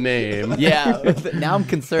don't know the name. Yeah, now I'm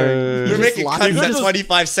concerned. You're Just making lock cuts it at up.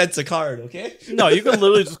 25 cents a card, okay? No, you can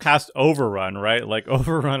literally just cast Overrun, right? Like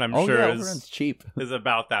Overrun, I'm Oh sure yeah, Overrun's cheap. is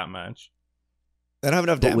about that much. I don't have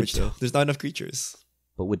enough But would damage, though. There's not enough creatures.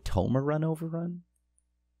 But would Tomer run Overrun?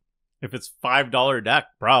 If it's $5 deck,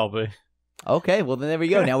 probably. Okay, well then there we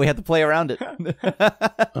go. Now we have to play around it.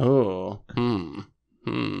 Oh.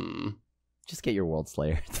 Just get your World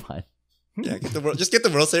Slayer. It's fine. Yeah, just get the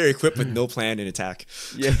World Slayer equipped with no plan in attack.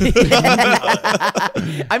 Yeah.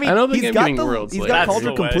 I mean, I don't think he's I'm got getting the World he's Slayer. got That's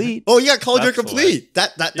Cauldron the way. complete. Oh, you got Cauldron That's the complete.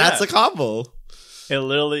 That's Yeah. a combo. It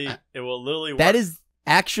will literally work. That is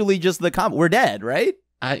actually just the comp. We're dead, right?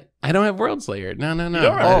 I don't have World Slayer. No. don't have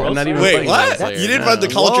I'm World not even Slayer? Wait, playing World what? Slayer, You didn't no. run the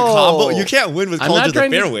Cauldron Whoa. combo? You can't win with I'm not Cauldron the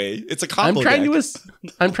trying to- fairway. It's a combo I'm trying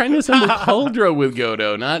deck. I'm trying to assemble Cauldron with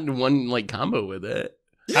Godo, not one like combo with it.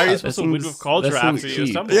 How are you Yeah, supposed to that win seems- with Cauldron that seems after you cheap.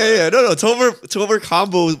 assemble Yeah, it? no. Tomer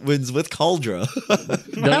combo wins with Cauldron.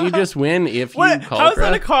 Don't you just win if you What? How's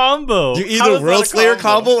that a Cauldron? combo? You How either is that World a Slayer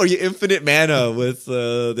combo or you infinite mana with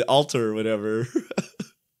the altar or whatever.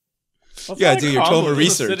 That's You gotta not a do your combo, Tomer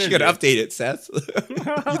this is a research. You gotta synergy. update it, Seth.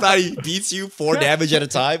 You thought he beats you 4 damage at a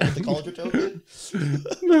time with the Cauldron token?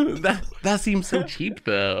 that seems so cheap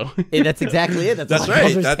though. That's exactly it. That's why right.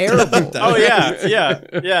 Cauldron's That- terrible. Oh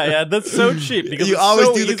yeah. That's so cheap because You it's always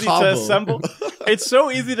so do the easy combo. to assemble. It's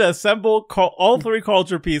so easy to assemble all 3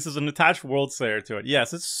 Cauldron pieces and attach World Slayer to it.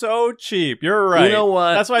 Yes, it's so cheap. You're right. You know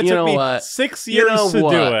what? That's why it You took know me what? 6 You years know to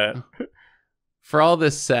what? do it. For all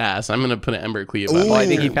this sass, I'm gonna put an Ember Cleave on. Ooh. my I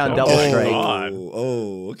think he turn. found Oh, double strike. God.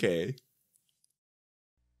 Oh, okay.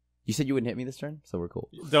 You said you wouldn't hit me this turn, so we're cool.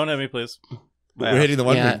 Don't hit me, please. But we're hitting the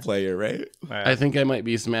one Yeah. ring player, right? I think I might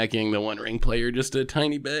be smacking the One Ring player just a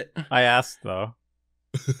tiny bit. I asked though.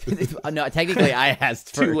 No, technically I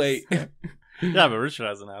asked first. Too late. Yeah, but Richard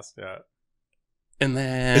hasn't asked yet. And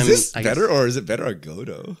then Is this I better guess- or is it better on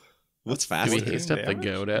Godo? What's Do faster? we haste up the Damage?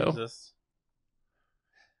 Godo? Just-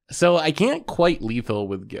 So I can't quite lethal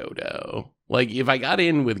with Godo. Like, if I got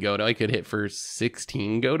in with Godo, I could hit for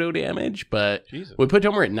 16 Godo damage, but Jesus. we put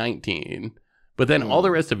Tomer at 19. But then all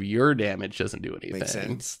the rest of your damage doesn't do anything. Makes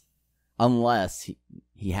sense. Unless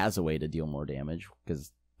he has a way to deal more damage,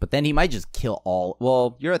 but then he might just kill all.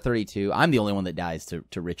 Well, you're at 32. I'm the only one that dies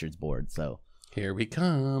to Richard's board, so Here we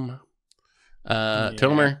come.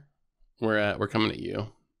 Tomer, we're coming at you.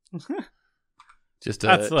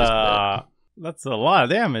 That's a lot of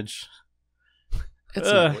damage. It's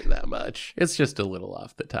not really that much. It's just a little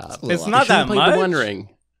off the top. It's not that much. The One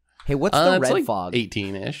Ring. hey, what's the It's red like fog?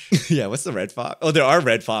 18-ish. Yeah, what's the red fox? Oh, there are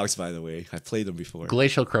red fogs, by the way. I played them before.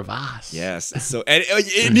 Glacial Crevasse. Yes. So and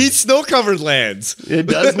it needs snow-covered lands. It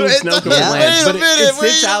does need snow-covered Yeah. lands, but Wait a minute, it sits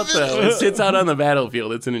wait a out, though. minute. It sits out on the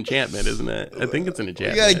battlefield. It's an enchantment, isn't it? I think it's an You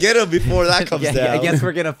enchantment. gotta get them before that comes Yeah, down. I guess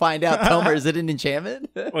we're gonna find out. Tomer, is it an enchantment?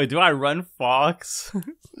 Wait, do I run Fox?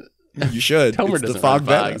 You should. Tomer It's the doesn't fog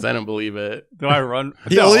run fogs. venom. I don't believe it. Do I run?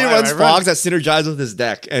 He No, only I runs run- fogs that synergize with his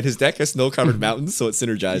deck, and his deck has snow-covered mountains, so it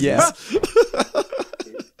synergizes. Yeah.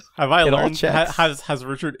 Have I It all learned? checks. Has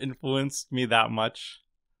Richard influenced me that much?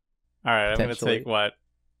 All right, I'm gonna Potentially. take what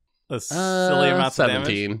a silly amount of damage.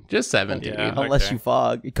 17. Just 17. Yeah. Unless Okay. you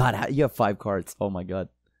fog. God, you have 5 cards. Oh my god.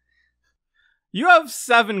 You have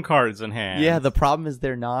 7 cards in hand. Yeah, the problem is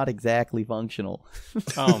they're not exactly functional.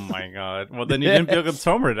 Oh my god. Well, then you didn't build a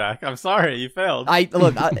Tomer deck. I'm sorry, you failed.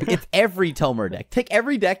 It's every Tomer deck. Take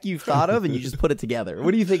every deck you've thought of and you just put it together.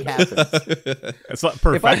 What do you think happens? It's like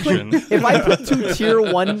perfection. If I put 2 tier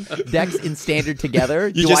 1 decks in standard together,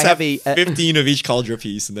 You do just I have a 15 of each Cauldron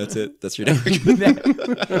piece, and that's it. That's your deck.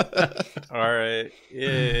 All right.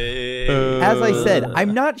 As I said,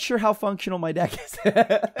 I'm not sure how functional my deck is. All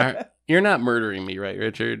right. You're not murdering me, right,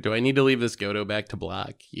 Richard? Do I need to leave this Godo back to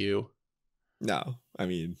block you? No, I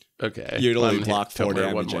mean, Okay. you'd I'm only gonna block hit 4 Tomer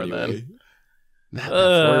damage anyway. That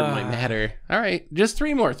forward might matter. All right, just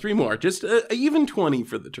 3 more. Just a even 20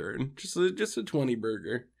 for the turn. Just a 20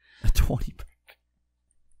 burger. 20.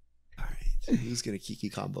 All right, who's gonna Kiki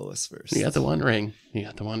combo us first? You got the One Ring.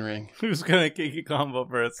 Who's gonna Kiki combo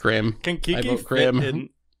first? Grim. Can I Kiki vote fit Grim. in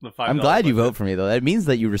the $5? I'm glad you limit? vote for me though. That means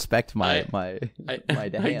that you respect my I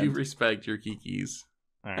hand. do respect your Kikis.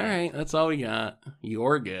 All All right. right, that's all we got.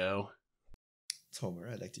 Your go.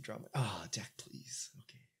 Tomer, I'd like to draw my deck, please.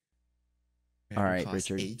 Okay. All right, Cost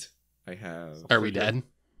Richard. 8. I have. Are we dead?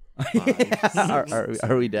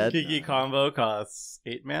 Are we dead? Kiki combo costs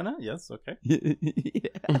 8 mana. Yes. Okay.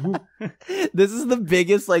 This is the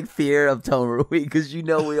biggest fear of Tomer Week because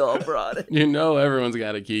we all brought it. You know everyone's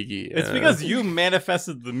got a Kiki. It's because you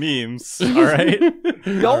manifested the memes. All right.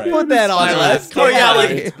 Don't put that on Fine, us. let's Oh go. yeah,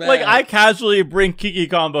 It's bad. like I casually bring Kiki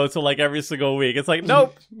combo to every single week. It's like,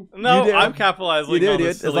 nope, no, You do. I'm capitalizing You do, on dude.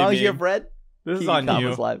 this As silly long as you meme. have red, This is Kiki on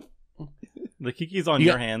Combo's you. live. The Kiki's on You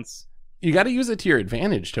your got- hands. You got to use it to your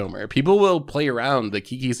advantage, Tomer. People will play around the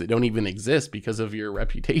Kikis that don't even exist because of your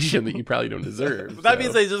reputation that you probably don't deserve. But that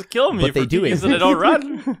means they just kill me But they for do Kikis it. that I don't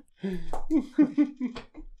run.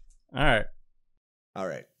 All right. All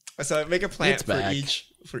right. So I make a plan It's for back.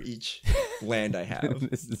 each land I have.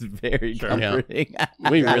 This is very Sure. comforting.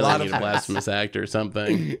 We A really lot need of a blasphemous act or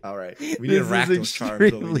something. All right. We need to rack This those is charms. What we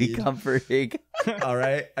extremely need. comforting. All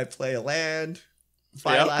right. I play a land.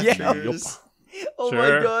 5 Yep. Lasters. Oh Sure.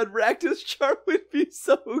 my god, Rakdos Charm would be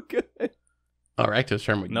so good. Oh, Rakdos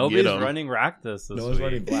Charm would Nobody's get 'em. running Rakdos this No one's week.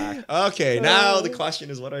 running black. Okay. Now the question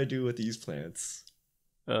is, what do I do with these plants?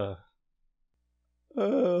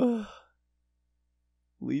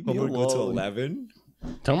 Leave I'm me gonna alone. go to 11.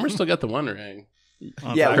 Tomer still got the One Ring. Yeah,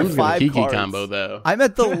 Okay. with Grim's got a 5 Kiki cards. combo, though. I'm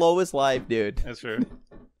at the lowest life, dude. That's true.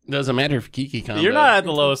 Doesn't matter if Kiki combo. You're not at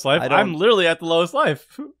the lowest life. I don't- I'm literally at the lowest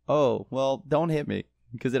life. Oh, well, don't hit me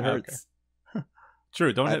because it Okay. hurts.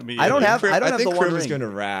 True. Don't hit me. I don't either. have- I think the One Krim is Ring. gonna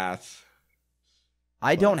wrath.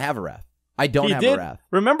 I don't have a wrath. I don't He have did. a wrath.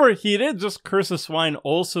 Remember, he did just curse a swine.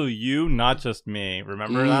 Also, you, not just me.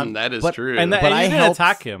 Remember that? That is But- true. And, But and I you didn't helped-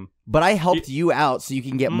 attack him. But I helped you out so you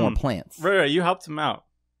can get more plants. Right. You helped him out.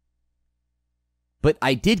 But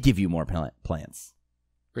I did give you more plants.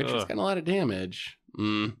 Richard's Ugh. got a lot of damage.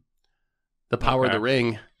 The power of Okay. the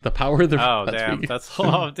ring. The power of the Oh that's damn, what you- that's a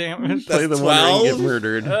lot of damage. Play That's the One Ring, get 12?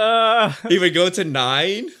 murdered. He would go to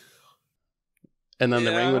 9, And then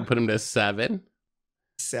the ring Yeah. would put him to 7.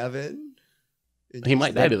 7. He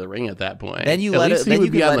might die to the ring at that point. Then you at let least it- he then would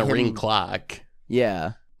you be could on let the ring him- clock.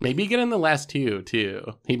 Yeah. Maybe get in the last 2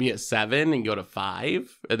 too. He'd be at 7 and go to 5,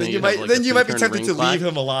 and then Then you you'd have, might like, then a you might be 3-turn tempted ring to clock. leave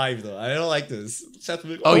him alive though. I don't like this. Seth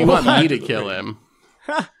would be, Oh, you want my me to God. kill him?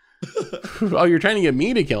 Oh, you're trying to get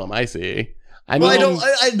me to kill him. I see. I Well, mean,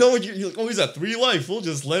 I know what you're like. Oh, he's at 3 life. We'll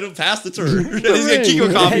just let him pass the turn. And he's gonna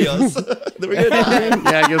Kiko copy us.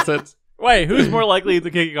 yeah, I guess that's. Wait, who's more likely to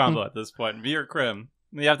kick a combo at this point, me or Krim?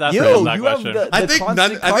 You have to ask Yo, Krim that you have question. the I think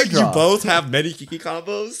constant I card think you draw. both have many Kiki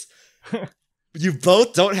combos. You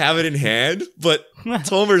both don't have it in hand, but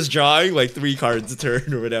Tomer's drawing like 3 cards a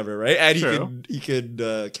turn or whatever, right? And he could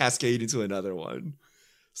cascade into another one.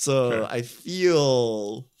 So Sure. I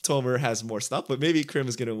feel Tomer has more stuff, but maybe Krim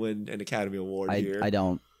is gonna win an Academy Award here. I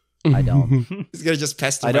don't. I don't. He's gonna just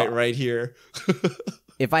pest I him don't- right here.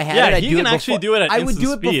 If I had Yeah, it, I'd he do can it actually before- do it at I would instant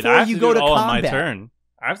do it speed. before I have you to go do to it all on my combat. turn.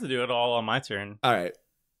 I have to do it all on my turn. All right,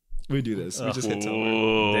 we do this. We just hit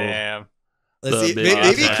Tomer. Damn. Let's The see. big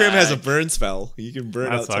Maybe attack. Krim has a burn spell. You can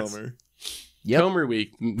burn That out sucks. Tomer. Yep. Tomer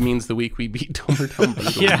week means the week we beat Tomer Dumber.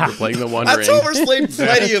 Yeah. We're playing the One And Ring. Tomer's played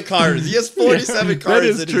plenty of cards. He has 47 cards That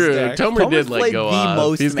is in true. his deck. Tomer Tomer's did like played go the off.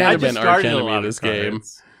 most He's matches. kind of been arch discarded a enemy lot of this of game.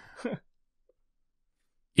 cards.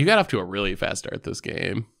 You got off to a really fast start this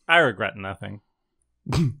game. I regret nothing.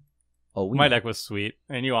 Oh, we My deck was sweet,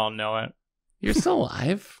 and you all know it. You're still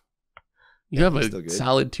alive. You have we're still a good.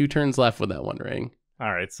 solid 2 turns left with that One Ring.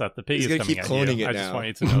 All right, Seth, the He's piggy's gonna coming keep at cloning you. it I just now. want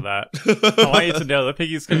you to know that. I want you to know the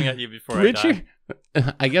piggy's coming at you before I Richard,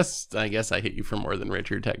 die. I guess I hit you for more than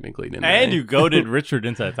Richard technically, didn't I? And you goaded Richard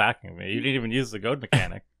into attacking me. You didn't even use the goad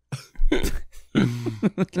mechanic.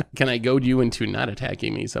 Can I goad you into not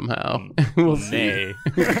attacking me somehow? We'll see. Nay.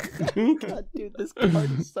 God, dude, this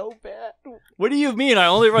card is so bad. What do you mean? I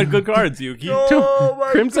only run good cards, Yuki. Oh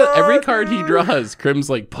my Krim's God, every card he dude. draws, Krim's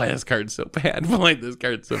like, play this card so bad. Play this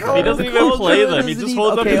card so He bad. doesn't the even card play them. doesn't He just even-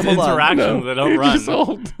 holds up okay, his hold on. interactions that don't he run. just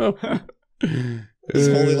hold them. He's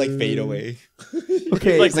holding like fade away.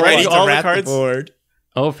 Okay, Like, so- ready to all the rat cards- board.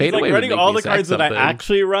 Oh, He's fade like away. running would make all me the cards sack that I something.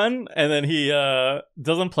 actually run, and then he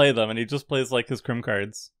doesn't play them, and he just plays like his Krim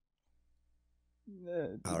cards.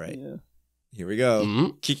 All right. Yeah. Here we go.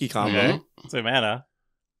 Mhm. Kiki combo. Okay. So mana.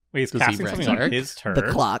 Wait, he's Does he casting something on Braxark? his turn. The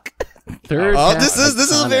clock. Third. Oh, tap, this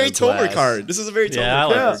is a very Iconic Tomer Blast. card. This is a very Tomer Yeah, I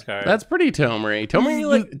like card. this card. That's pretty Tomer. Tomer, you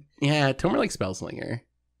like? Yeah, Tomer like Spellslinger.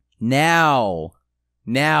 Now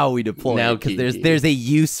we deploy Now because Kiki. there's a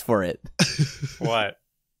use for it. What?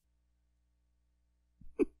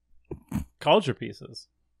 Culture pieces.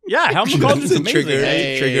 Yeah, Helm of Culture is That's a amazing. trigger.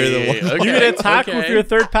 Hey, Trigger the one. okay, You can attack with okay. your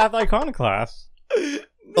third path Iconoclast.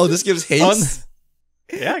 Oh, this gives haste.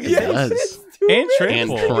 Yeah, It does. And And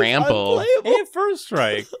trample. trample. And first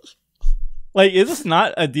strike. Like, is this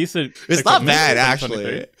not a decent? It's not equipment bad, for actually.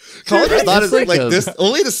 2023? Culture's not It's as like like a- this.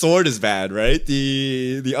 Only the sword is bad, right?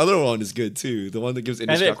 The other one is good too. The one that gives And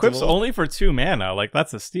it indestructible. equips only for 2 mana. Like,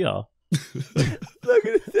 that's a steal.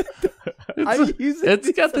 I'm using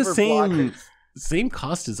It's got the these for same blockers. same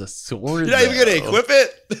cost as a sword. You're not even gonna though. equip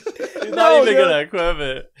it. He's No, not even no. gonna equip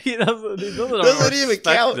it. He doesn't Doesn't even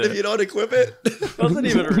respect count it. if you don't equip it. Doesn't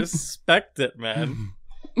even respect it, man.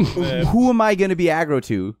 Man. Who am I going to be aggro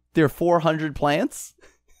to? There are 400 plants?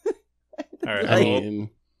 All right, I well, mean,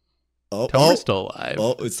 Oh, Tomer's still alive.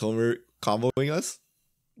 is Tomer comboing us?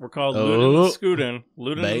 we're called Oh. Ludin and Scudin.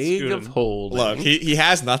 Ludin and Bag of Scudin. holding. Look, he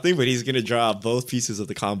has nothing, but he's gonna draw both pieces of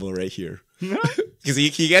the combo right here. Because he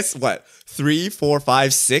gets what 3, 4,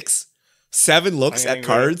 5, 6, 7 looks I'm at gonna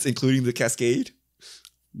cards, including the Cascade.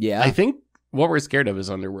 Yeah. I think what we're scared of is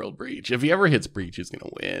Underworld Breach. If he ever hits Breach, he's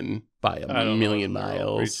gonna win by I a don't know million what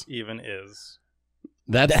Underworld miles. Breach even is.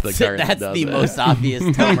 That's the card. That's that the does most it. obvious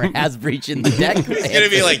Tomer has breach in the deck. It's gonna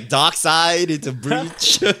be like Dockside into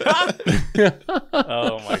Breach.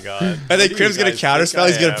 Oh my god. And What then do Krim's you gonna guys counterspell.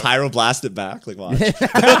 think He's gonna I am? pyroblast it back. Like watch,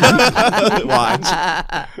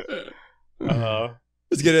 watch.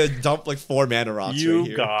 He's gonna dump like 4 mana rocks You right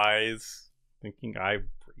here. guys thinking I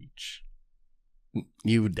breach.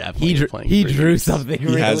 You definitely playing he Breach. drew something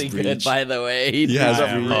He has really good, breach. by the way. He drew has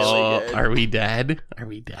something breach. really good. Are we dead? Are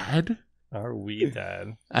we dead? Are we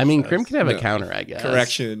dead? I mean, Krim can have a No. counter, I guess.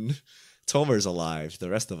 Correction. Tomer's alive. The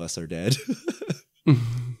rest of us are dead.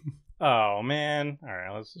 Oh man.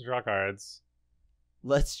 Alright, let's just draw cards.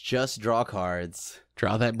 Let's just draw cards.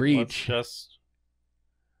 Draw that Let's Breach. just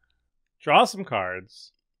draw some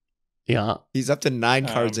cards. Yeah. He's up to 9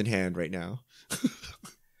 Um, cards in hand right now.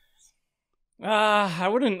 I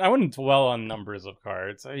wouldn't dwell on numbers of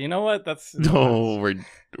cards. You know what? That's No, we're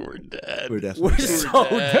dead. We're definitely We're dead. so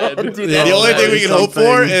dead. dumb, dude. Yeah, the Oh, only that thing we is can hope for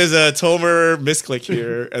something. is a Tomer misclick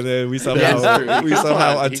here, and then we somehow That's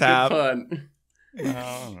true. untap. Fun.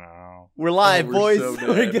 Oh no. We're live, Oh, we're boys. so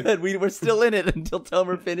We're dead. good. We're still in it until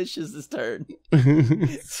Tomer finishes his turn.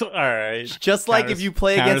 Alright. Just like Counter- if you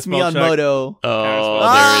play against me counterspell on check. Moto. Oh,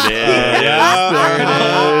 Ah! there it is. Yeah. There it is.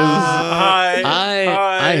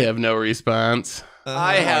 Hi. I have no response.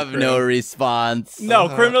 I have no response. No,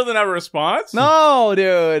 Krim doesn't have a response? No,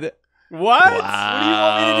 dude. What? What do you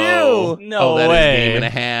want me to do? No that way. is game and a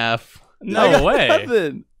half. No way.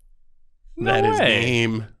 Nothing. That is way.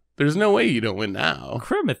 game. There's no way you don't win now.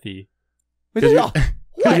 Crimothy. Because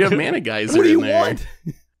you have Mana Geyser What do you in there. want?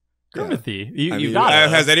 Crimothy. I You mean, got it.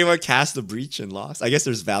 has anyone cast a breach and lost? I guess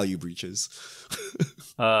there's value breaches.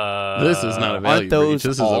 This is not a value those breach.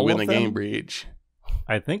 This is a all win the of them? game breach.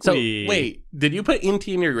 I think So we... wait, did you put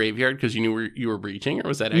Inti in your graveyard because you knew you were breaching, or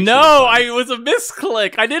was that actually No, fun? it was a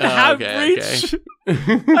misclick. I didn't have breach.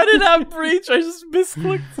 Okay. I didn't have breach. I just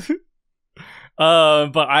misclicked.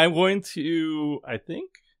 But I'm going to, I think,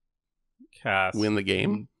 cast Win the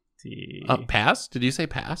game. Inti. Pass? Did you say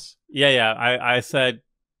pass? Yeah. I said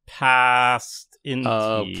past Inti.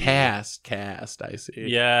 Oh, cast. I see.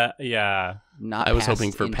 Yeah. Not I was past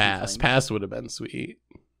hoping for Inti pass. Flame. Pass would have been sweet.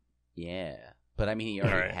 Yeah. But I mean, he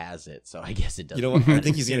already Alright. has it, so I guess it doesn't. You know what? I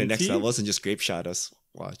think he's gonna Inti? next level us and just grape shot us.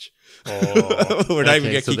 Watch. Oh. We're not even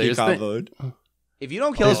Okay, get so Kiki there's the- comboed. If you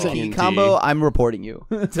don't kill Oh. the key Inti. combo, I'm reporting you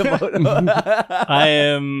to Moto. I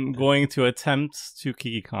am going to attempt to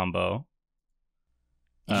Kiki combo.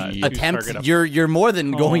 Ye- to attempt. target a you're more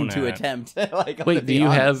than going to opponent. attempt. Like, I'm Wait, gonna do be you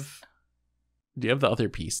honest. have the other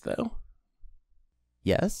piece though?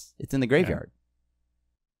 Yes, it's in the graveyard.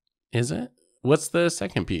 Is it? What's the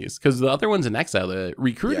second piece? Because the other one's in exile. The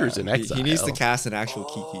recruiter's in He exile. needs to cast an actual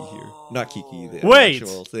Kiki here. Not Kiki, the Wait.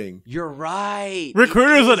 actual thing. You're right.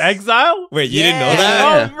 Recruiter's in exile? Wait, you didn't know Yeah.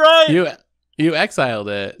 that? Oh, right. You exiled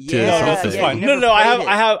it to Yeah, No, this something. is yeah, fine. you No, never no, I played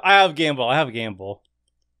have gamble. I have gamble.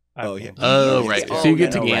 I have Oh, yeah. gamble. Oh, Yeah, right. yeah. So you get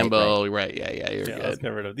Oh, to no, right, gamble. Right. Yeah, you're Yeah, let's good. get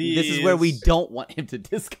rid of these. This is where we don't want him to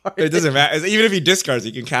discard. It doesn't matter. Even if he discards,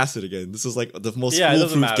 he can cast it again. This is like the most Yeah, it doesn't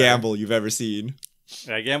foolproof matter. gamble you've ever seen.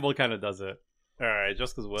 Yeah, gamble kind of does it. All right,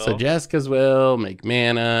 just because will. So Jessica's will make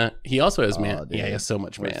mana. He also has mana. dude. Yeah, he has so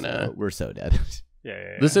much mana. We're so dead.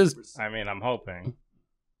 yeah. This is. I mean, I'm hoping.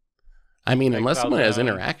 I mean, unless Exile someone has down.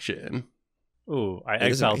 interaction. Ooh, I It doesn't-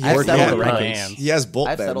 exiled he has four settled cards the in my wreckage. hands. He has bolt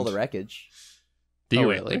I've bend. settled the wreckage. Do you Oh,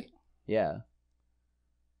 wait, really? Yeah.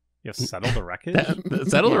 You have settled the wreckage?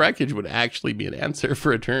 Settle the wreckage would actually be an answer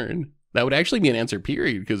for a turn. That would actually be an answer,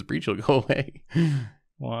 period, because breach will go away.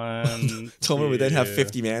 One. Tomer would then have two.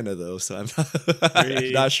 50 mana though, so I'm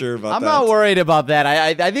Three. not sure about I'm that. not worried about that.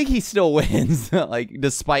 I think he still wins, like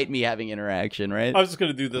despite me having interaction, right? I was just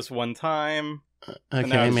gonna do this one time. and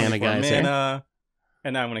now Okay, it's mana 24 guys. mana,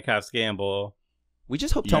 and now I'm gonna cast gamble. We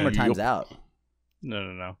just hope Yeah, Tomer times yup. out.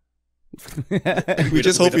 No. We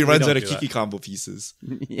just hope he we runs don't out of do Kiki that. combo pieces.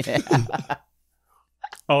 Yeah.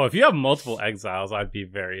 Oh, if you have multiple exiles, I'd be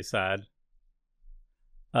very sad.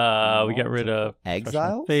 We get rid of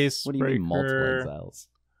Exiles? Face. What do you mean multiple exiles?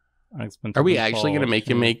 Are we actually going to make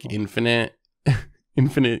him make infinite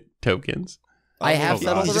tokens? I have He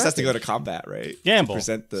settled the just has to go to wreckage. combat, right? Gamble?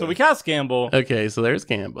 Present the... So we cast gamble. Okay, so there's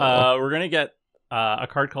gamble. We're gonna get a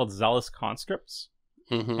card called Zealous Conscripts,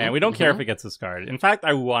 Mhm, and we don't care mhm. if it gets discarded. In fact,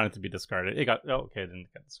 I want it to be discarded. It got okay, it didn't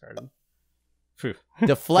get discarded. Phew.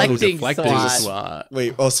 Deflecting, Deflecting slot. slot.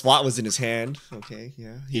 Wait, SWAT was in his hand. Okay,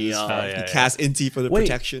 yeah. Yeah. Oh, yeah, He cast Inti for the Wait.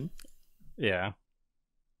 protection. Yeah.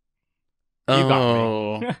 You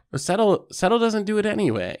got me. Settle doesn't do it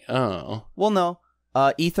anyway. Oh. Well, no.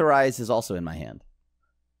 Etherize is also in my hand.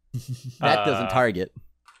 That doesn't target.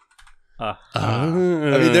 I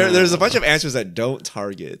mean, there's a bunch of answers that don't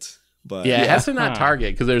target, but Yeah, it has to Huh. not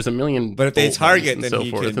target because there's a million. But if they bolt target, ones then and so he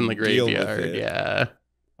forth can in the deal with graveyard. it. Yeah.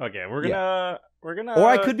 Okay, we're gonna Or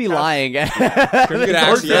I could be cast- lying. could Or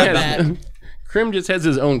actually grab have that. Krim just has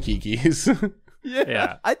his own kikis.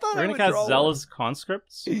 Yeah. I thought We're I gonna would cast draw Zealous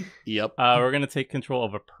Conscripts. Yep. We're gonna take control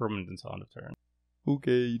of a permanent until end of turn. one.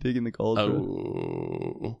 Okay, you taking the call?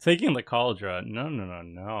 Oh. Taking the Cauldron.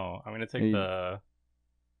 No. I'm gonna take Hey. the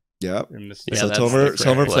Yep. Mystic. Yeah, So that's Tomer the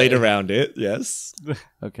correct played play. around it. Yes.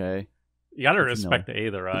 Okay. You gotta No. respect the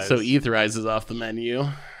Aetherize. So Etherize is off the menu.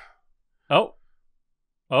 Oh.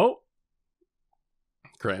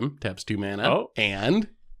 Krim taps 2 mana. Oh. And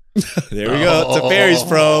There we go. It's a Fairies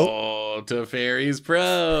Pro. Oh, to Fairies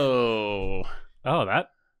Pro. Oh, that.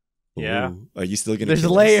 Yeah. Ooh, are you still gonna? There's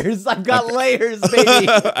kill layers. I've got layers, baby.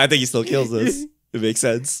 us? I think he still kills this. It makes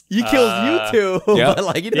sense. He kills you too, yeah. but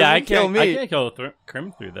like he doesn't Yeah, I kill can't. me. I can't kill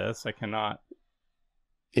Krim through this. I cannot.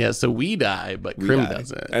 Yeah, so we die, but We Krim die.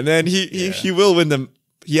 doesn't. And then Yeah. he will win them.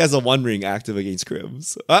 He has a 1 ring active against Krim.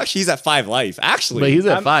 So, actually, he's at 5 life. Actually, But he's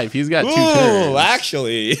at I'm- 5. He's got 2 Ooh, turns.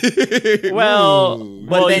 actually. Well, Ooh.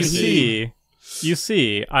 But then you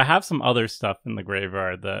see, I have some other stuff in the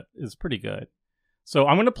graveyard that is pretty good. So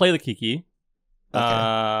I'm gonna play the Kiki.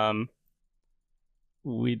 Okay.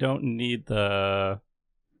 We don't need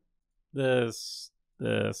this.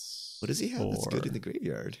 this. What does he have that's good in the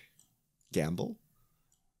graveyard? Gamble?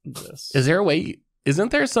 This. Is there a way?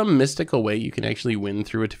 Isn't there some mystical way you can actually win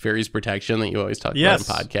through a Teferi's Protection that you always talk about in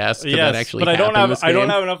podcasts? Could that actually but I don't have I don't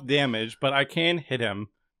have enough damage, but I can hit him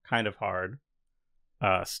kind of hard.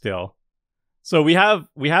 Still. So we have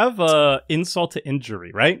insult to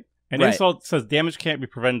injury, right? And insult says damage can't be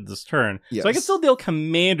prevented this turn. Yes. So I can still deal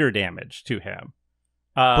commander damage to him.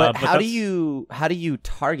 But how do you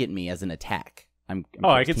target me as an attack?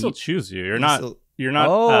 I can still choose you. You're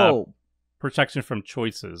not protection from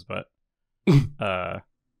choices, but but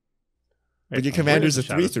your commander's a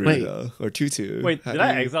 3/3 though, or 2/2. Wait, did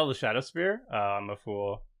I exile the Shadow Spear? I'm a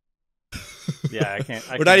fool. Yeah, I can't.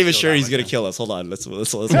 We're not even sure he's gonna kill us. Hold on, let's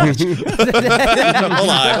watch. Hold on. All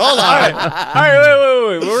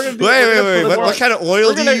right, wait. What kind of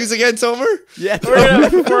oil do you use again, Tomer? Yeah, we're gonna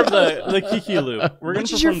perform the Kiki loop.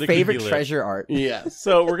 Which is your favorite treasure art? Yeah.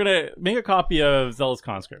 So we're gonna make a copy of Zealous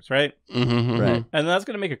Conscripts, right? Right. And that's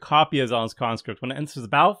gonna make a copy of Zealous Conscript. When it enters the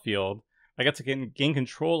battlefield, I get to gain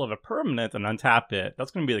control of a permanent and untap it.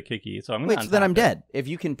 That's going to be the Kiki. So I'm going to so then I'm dead. If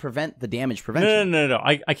you can prevent the damage prevention. No.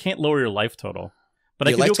 I can't lower your life total. But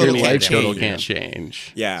your life total can't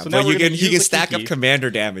change. Yeah, so but he can stack up commander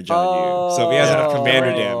damage on you. So if he has enough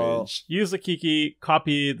commander damage. Use the Kiki,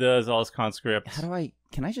 copy the Zealous Conscript.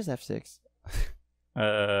 Can I just F6?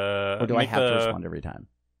 Or do I have to respond every time?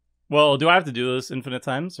 Well, do I have to do this infinite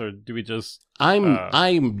times, or do we just?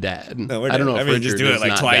 I'm dead. No, I don't know. If just do it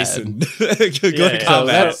like twice dead. and go to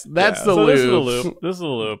combat. That's the loop. This is the loop. This is the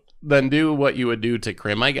loop. Then do what you would do to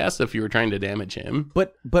Krim, I guess, if you were trying to damage him.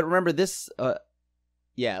 But remember this.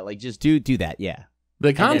 Just do that. Yeah.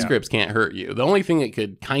 The conscripts can't hurt you. The only thing that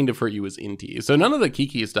could kind of hurt you is Inti. So none of the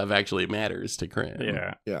Kiki stuff actually matters to Krim.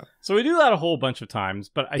 Yeah. So we do that a whole bunch of times,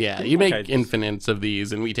 but you make infinites of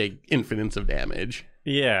these, and we take infinites of damage.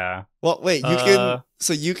 Yeah. Well, wait. You can.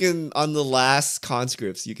 So you can on the last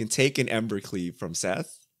conscripts, you can take an Ember Cleave from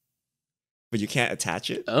Seth, but you can't attach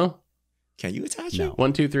it. Oh. Can you attach it? it?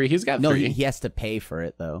 1, 2, 3. He's got 3. No, he has to pay for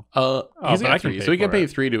it though. He's got 3, so he can pay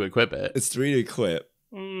 3 to equip it. It's 3 to equip.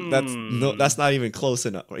 That's not even close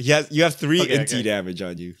enough. You have 3 NT damage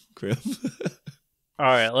on you, Krim. All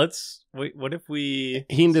right, wait. What if we?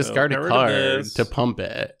 He can discard a card to pump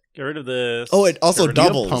it. Get rid of this. Oh, it also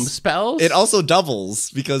doubles. Pump spells. It also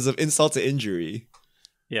doubles because of insult to injury.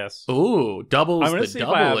 Yes. Ooh, doubles. I'm gonna see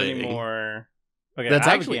doubling. if I have any more. Okay, that's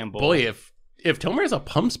actually if Tomer has a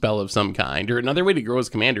pump spell of some kind or another way to grow his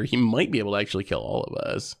commander, he might be able to actually kill all of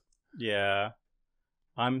us. Yeah.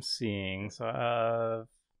 I'm seeing so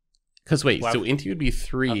because so Inti would be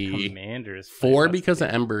 3, 4 because of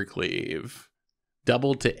Embercleave,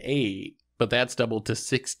 double to 8, but that's double to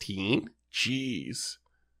 16. Jeez,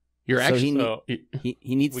 you're so actually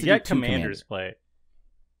he needs to get commander's play.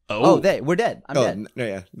 We're dead. I'm dead. No,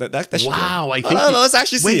 yeah, that should wow. Go. I think let's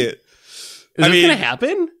actually see it. Is this gonna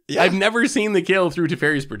happen? Yeah. I've never seen the kill through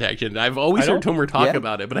Teferi's Protection. I've always heard Tomer talk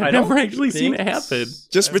about it, but I've never actually seen it happen.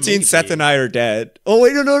 Just between Seth and I are dead. Oh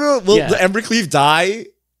wait, no. Will the Embercleave die?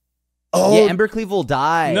 Oh, yeah, Embercleave will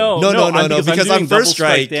die. No. Because on first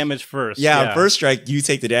strike damage first. Yeah, on first strike you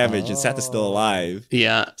take the damage and Seth is still alive.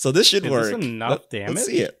 Yeah. So this should work. Is this enough damage? Let's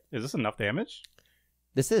see it. Is this enough damage?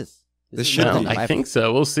 This is. This should be. I think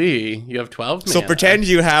so. We'll see. You have 12 mana. So pretend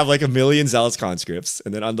you have like 1,000,000 Zealous Conscripts,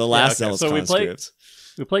 and then on the last Zealous Conscripts.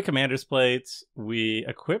 We play Commander's Plate. We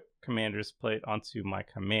equip Commander's Plate onto my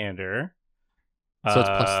commander. So it's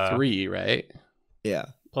 +3, right? Yeah.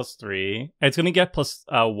 +3. It's going to get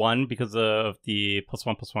 +1 because of the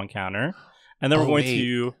 +1/+1 counter. And then we're going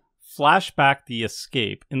to flash back the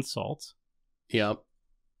escape insult. Yep.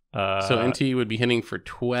 So NT would be hitting for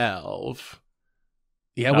 12.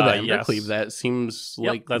 Yeah, with that Embercleave, that seems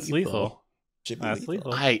like that's lethal. That's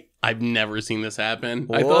lethal. I've never seen this happen.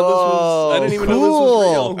 Whoa, I thought this was. I didn't even know this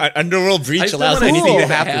was real. Underworld Breach allows anything to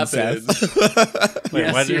happen.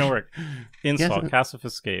 Wait, why didn't it work? Insult, Cast of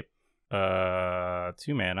Escape. 2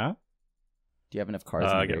 mana. Do you have enough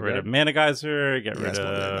cards? Get rid of Mana Geyser. Get rid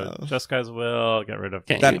of Just Guy's Will. Get rid of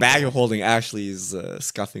that bag of holding. Actually, is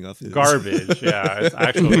scuffing up his garbage. Yeah, it's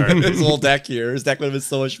actual garbage. His whole deck here. His deck would have been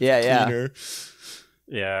so much cleaner.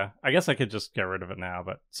 Yeah, I guess I could just get rid of it now.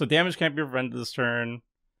 But so damage can't be prevented this turn.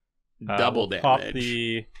 Double damage.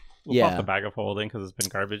 We'll pop the bag of holding because it's been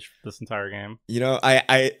garbage this entire game. You know,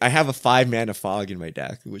 I have a 5 mana fog in my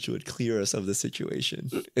deck, which would clear us of the situation.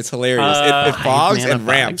 It's hilarious. It fogs and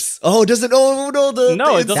ramps. Oh, does it? Oh no, the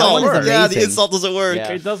it doesn't work. Yeah, the insult doesn't work.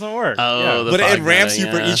 Yeah. It doesn't work. Oh, but it ramps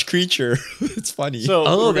you for each creature. It's funny. So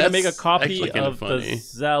we're gonna make a copy of the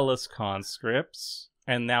Zealous Conscripts.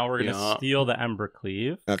 And now we're going to steal the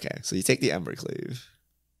Embercleave. Okay, so you take the Embercleave.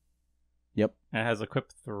 Yep. And it has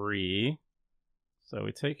equip 3. So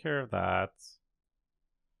we take care of that.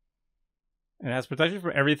 And it has protection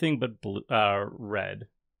from everything but red.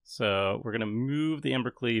 So we're going to move the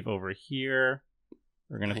Embercleave over here.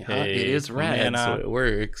 We're going to pay it is red, mana, so it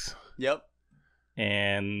works. Yep.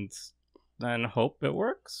 and then hope it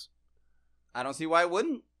works. I don't see why it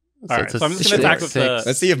wouldn't. All right, so I'm just going to attack with the...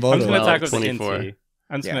 Let's see if I'm just going to Moto. attack with 24. the NT.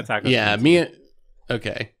 I'm just going to attack with Yeah, the NT. me...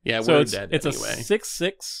 Okay. Yeah, So we're it's, dead it's anyway. a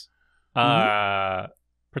 6/6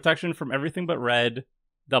 protection from everything but red,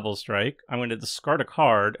 double strike. I'm going to discard a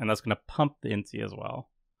card, and that's going to pump the Inti as well.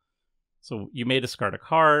 So you may discard a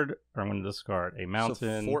card, or I'm going to discard a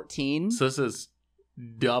mountain. So 14. So this is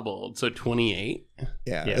doubled, so 28. Yeah,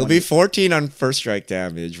 Yeah. it'll be 14 on first strike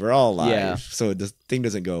damage. We're all alive, Yeah. so the thing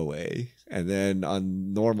doesn't go away. And then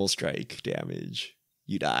on normal strike damage,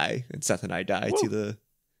 you die, and Seth and I die to the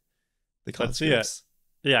Let's see it. conscripts.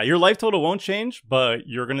 Yeah, your life total won't change, but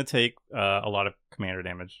you're going to take a lot of commander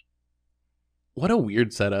damage. What a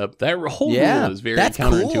weird setup. That whole Yeah, rule is very that's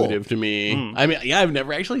counterintuitive cool. to me. Mm. I mean, yeah, I've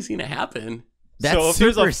never actually seen it happen. That's so if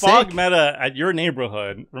there's a super fog sick. meta at your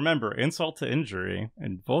neighborhood, remember, insult to injury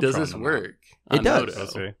and Voltron. Does this them work? It on does. Moto?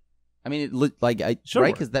 Let's see. I mean, it looked like Should right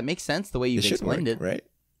work. because that makes sense the way you've It should explained work, it. right?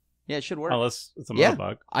 Yeah, it should work. Unless it's a Yeah. mono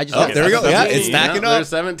bug. I just Oh, okay, there we go. that's Yeah, 17. it's stacking Yeah, up. there's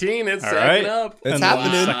 17. It's All stacking right. up. It's And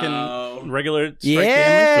happening. Second regular strike damage.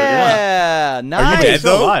 Yeah, Are nice. you dead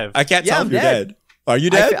still though? alive. I can't Yeah, tell I'm if you're dead. dead. Are you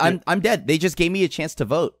dead? I'm dead. They just gave me a chance to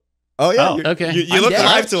vote. Oh yeah. Oh, you're- okay. You I'm look dead.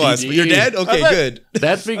 alive to us, but you're GG. dead. Okay, bet. good.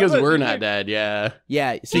 That's because bet we're you not did. dead, yeah.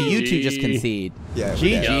 Yeah, so you two just GG. concede. Yeah.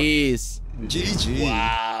 we're dead. GG's. GG.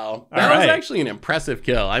 Wow. That was right. actually an impressive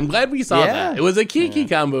kill. I'm glad we saw Yeah. that. It was a Kiki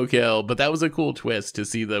combo kill, but that was a cool twist to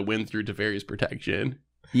see the win through Teferi's protection.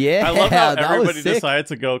 Yeah, I love how that everybody was sick. decided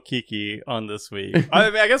to go Kiki on this week. I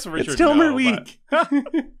mean, I guess Richard. It's Tomer no, week. but-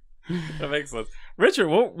 that makes sense. Richard,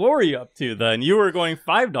 what were you up to then? You were going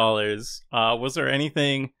 $5. Was there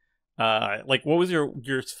anything like what was your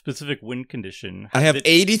specific win condition? I have Did-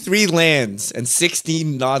 83 lands and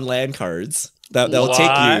 16 non-land cards that'll take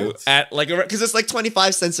you What? at like because it's like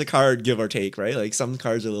 25 cents a card, give or take, right? Like some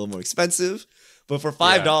cards are a little more expensive, but for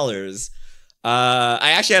 $5,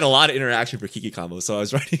 I actually had a lot of interaction for Kiki combo. So I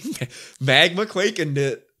was writing Magma Quake and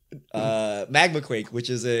Magma Quake, which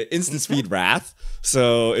is an instant speed Wrath.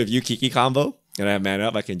 So if you Kiki combo and I have mana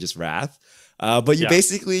up, I can just Wrath. But you Yeah.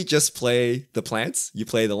 basically just play the plants, you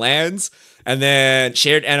play the lands, and then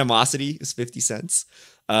Shared Animosity is 50 cents.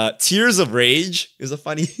 Tears of Rage is a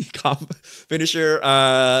funny finisher.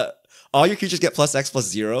 All your creatures get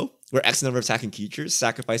 +X+0, where X number of attacking creatures,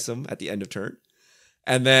 sacrifice them at the end of turn.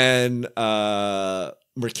 And then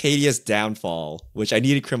Mercadia's Downfall, which I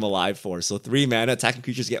needed Crim alive for. So 3 mana, attacking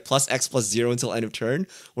creatures get +X+0 until end of turn,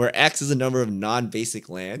 where X is the number of non-basic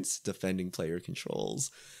lands defending player controls.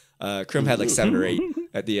 Crim had like 7 or 8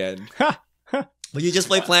 at the end. But you just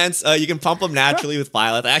play plants. You can pump them naturally with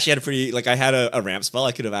Violet. I actually had a pretty, like I had a ramp spell.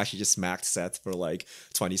 I could have actually just smacked Seth for like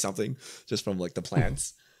 20 something just from like the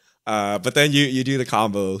plants. But then you do the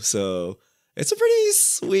combo. So it's a pretty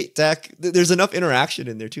sweet deck. There's enough interaction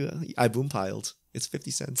in there too. I boom piled. It's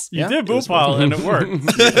 50 cents. You Yeah, did it boom was pile and it worked.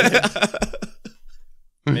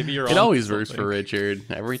 Maybe you're It on always something. works for Richard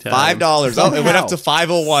every time. $5. Oh, it went up to Somehow.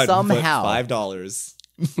 501. but Somehow. $5.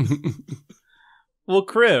 Well,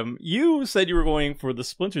 Krim, you said you were going for the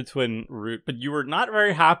Splinter Twin route, but you were not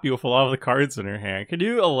very happy with a lot of the cards in your hand. Could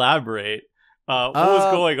you elaborate? What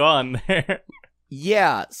was going on there?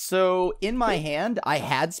 Yeah, so in my hand, I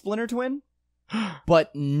had Splinter Twin,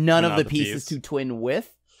 but none of Not the the pieces piece. to twin with.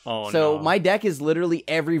 Oh, So no. my deck is literally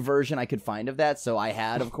every version I could find of that. So I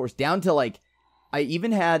had, of course, down to like, I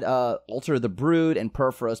even had Alter the Brood and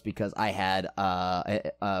Perforos because I had,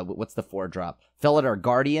 what's the 4-drop? Felidar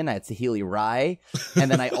Guardian, I had Saheeli Rai, and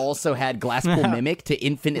then I also had Glasspool Mimic to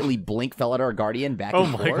infinitely blink Felidar Guardian back Oh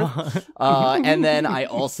and my forth. god. And then I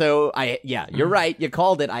also, yeah, you're right, you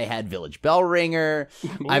called it. I had Village Bellringer,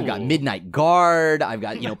 I've got Ooh. Midnight Guard, I've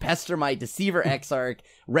got, Pestermite, Deceiver Exarch,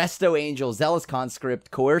 Resto Angel, Zealous Conscript,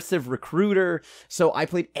 Coercive Recruiter. So I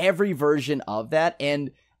played every version of that, and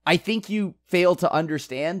I think you fail to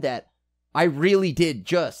understand that I really did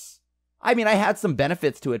just, I mean, I had some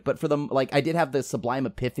benefits to it, but for them, like, I did have the Sublime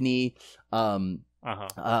Epiphany, Dual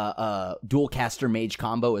Caster Mage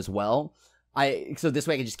combo as well. So this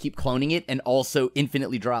way I could just keep cloning it and also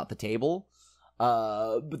infinitely draw out the table.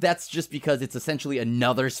 But that's just because it's essentially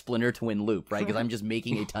another Splinter Twin loop, right? Because I'm just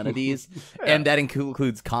making a ton of these, and that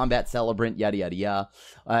includes Combat Celebrant, yada yada yada.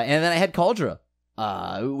 And then I had Cauldra,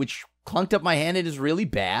 which clunked up my hand. It is really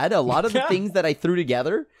bad. A lot of the things that I threw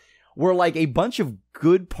together were like a bunch of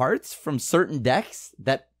good parts from certain decks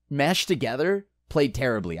that mashed together played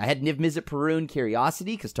terribly. I had Niv Mizzet, Perun,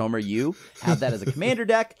 Curiosity, because Tomer, you have that as a commander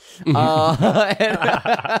deck.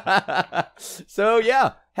 So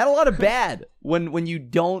yeah, had a lot of bad when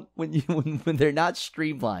they're not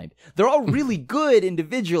streamlined. They're all really good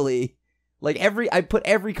individually. Like I put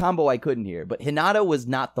every combo I could in here, but Hinata was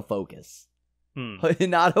not the focus.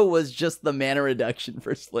 Hinata was just the mana reduction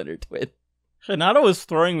for Splinter Twin. Hinata was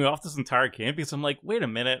throwing me off this entire game because I'm like, wait a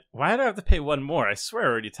minute, why do I have to pay one more? I swear I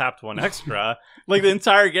already tapped one extra, like the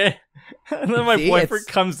entire game. And then my boyfriend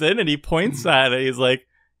comes in and he points at it. He's like,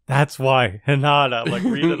 that's why Hinata. Like,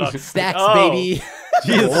 read it up. Stacks, baby.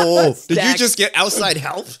 Oh, did you just get outside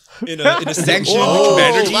help in a sanctioned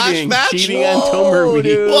commander clash match? Cheating on Tomer week.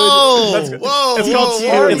 Whoa!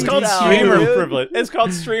 It's called streamer privilege. It's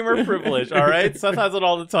called streamer privilege. All right, Seth has it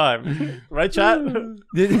all the time, right, chat?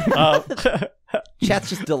 Chat's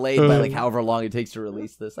just delayed by like however long it takes to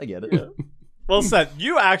release this. I get it. Yeah. Well, Seth,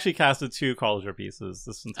 you actually casted 2 Cauldron pieces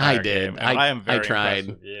this entire game. I am very tried.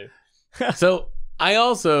 impressed with you. So I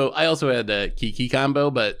also had a Kiki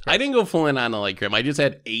combo, but I didn't go full in on a Light Grim. I just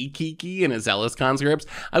had a Kiki and a Zealous Conscripts.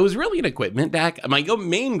 I was really an equipment deck. My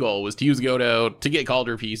main goal was to use Godo to get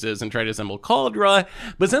Cauldron pieces and try to assemble Cauldron.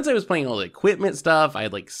 But since I was playing all the equipment stuff, I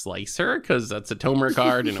had like Slicer because that's a Tomer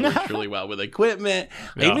card and it works really well with equipment.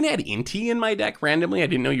 Yeah. I even had Inti in my deck randomly. I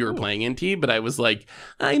didn't know you were playing Inti, but I was like,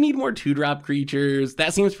 I need more 2-drop creatures.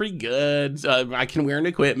 That seems pretty good. I can wear an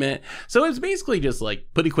equipment. So it's basically just like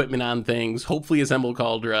put equipment on things, hopefully assemble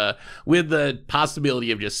Cauldron, with the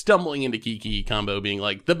possibility of just stumbling into Kiki combo being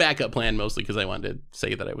like the backup plan, mostly because I wanted to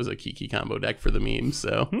say that I was a Kiki combo deck for the memes.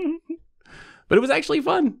 So, but it was actually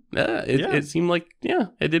fun. It seemed like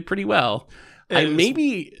it did pretty well.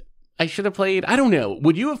 Maybe I should have played. I don't know.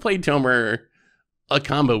 Would you have played Tomer a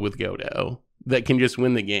combo with Godo that can just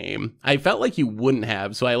win the game? I felt like you wouldn't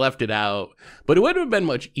have, so I left it out. But it would have been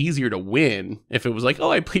much easier to win if it was like,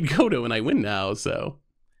 oh, I played Godo and I win now. So.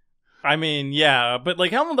 I mean, yeah, but like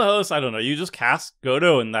Helm of the Host, I don't know. You just cast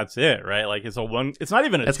Godo and that's it, right? Like it's it's not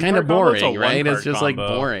even a. It's kind of boring, combo, right? It's just combo.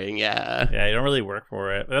 like boring, yeah. Yeah, you don't really work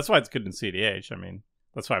for it. That's why it's good in CDH. I mean,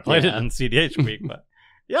 that's why I played it in CDH week. But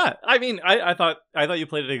yeah, I mean, I thought you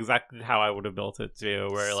played it exactly how I would have built it too,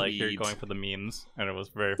 where like you're going for the memes, and it was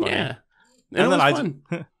very funny. Yeah, and then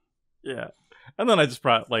fun. Yeah. And then I just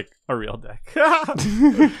brought, like, a real deck.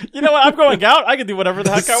 You know what? I'm going out. I can do whatever the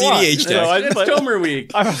heck I want. CDH deck. So it's Tomer week.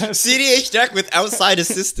 CDH deck with outside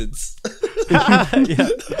assistance. Yeah,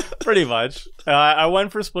 pretty much. I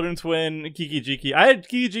went for Splinter Twin, Kiki Jiki. I had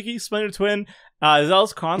Kiki Jiki, Splinter Twin,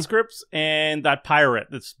 Zealous Conscripts, and that Pirate.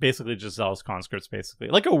 That's basically just Zealous Conscripts, basically.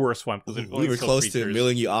 Like a worse one. We were close to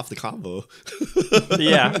milling you off the combo.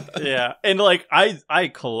 Yeah. And like, I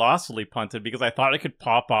colossally punted because I thought I could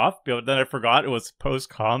pop off, but then I forgot it was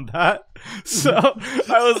post-combat. So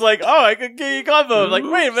I was like, oh, I could get you combo. I'm like,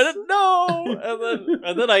 wait a minute, no!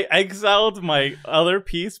 And then I exiled my other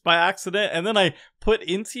piece by accident, and then I put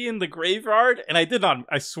Inti in the graveyard, and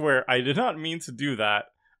I swear, I did not mean to do that.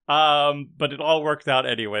 But it all worked out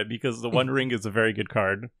anyway because the One Ring is a very good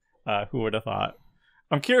card. Who would have thought?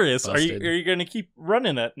 I'm curious. Busted. Are you going to keep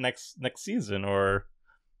running it next season, or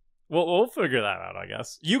we'll figure that out? I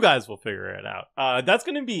guess you guys will figure it out. That's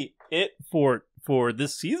going to be it for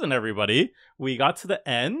this season, everybody. We got to the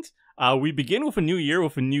end. We begin with a new year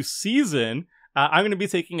with a new season. I'm going to be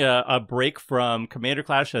taking a break from Commander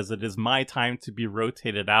Clash as it is my time to be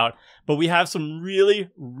rotated out. But we have some really,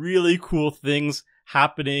 really cool things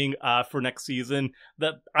happening for next season.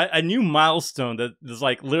 A new milestone that is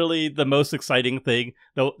like literally the most exciting thing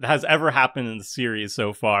that has ever happened in the series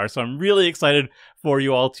so far. So I'm really excited for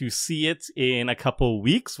you all to see it in a couple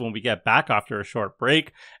weeks when we get back after a short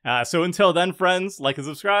break. So until then, friends, like and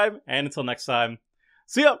subscribe. And until next time,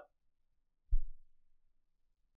 see ya!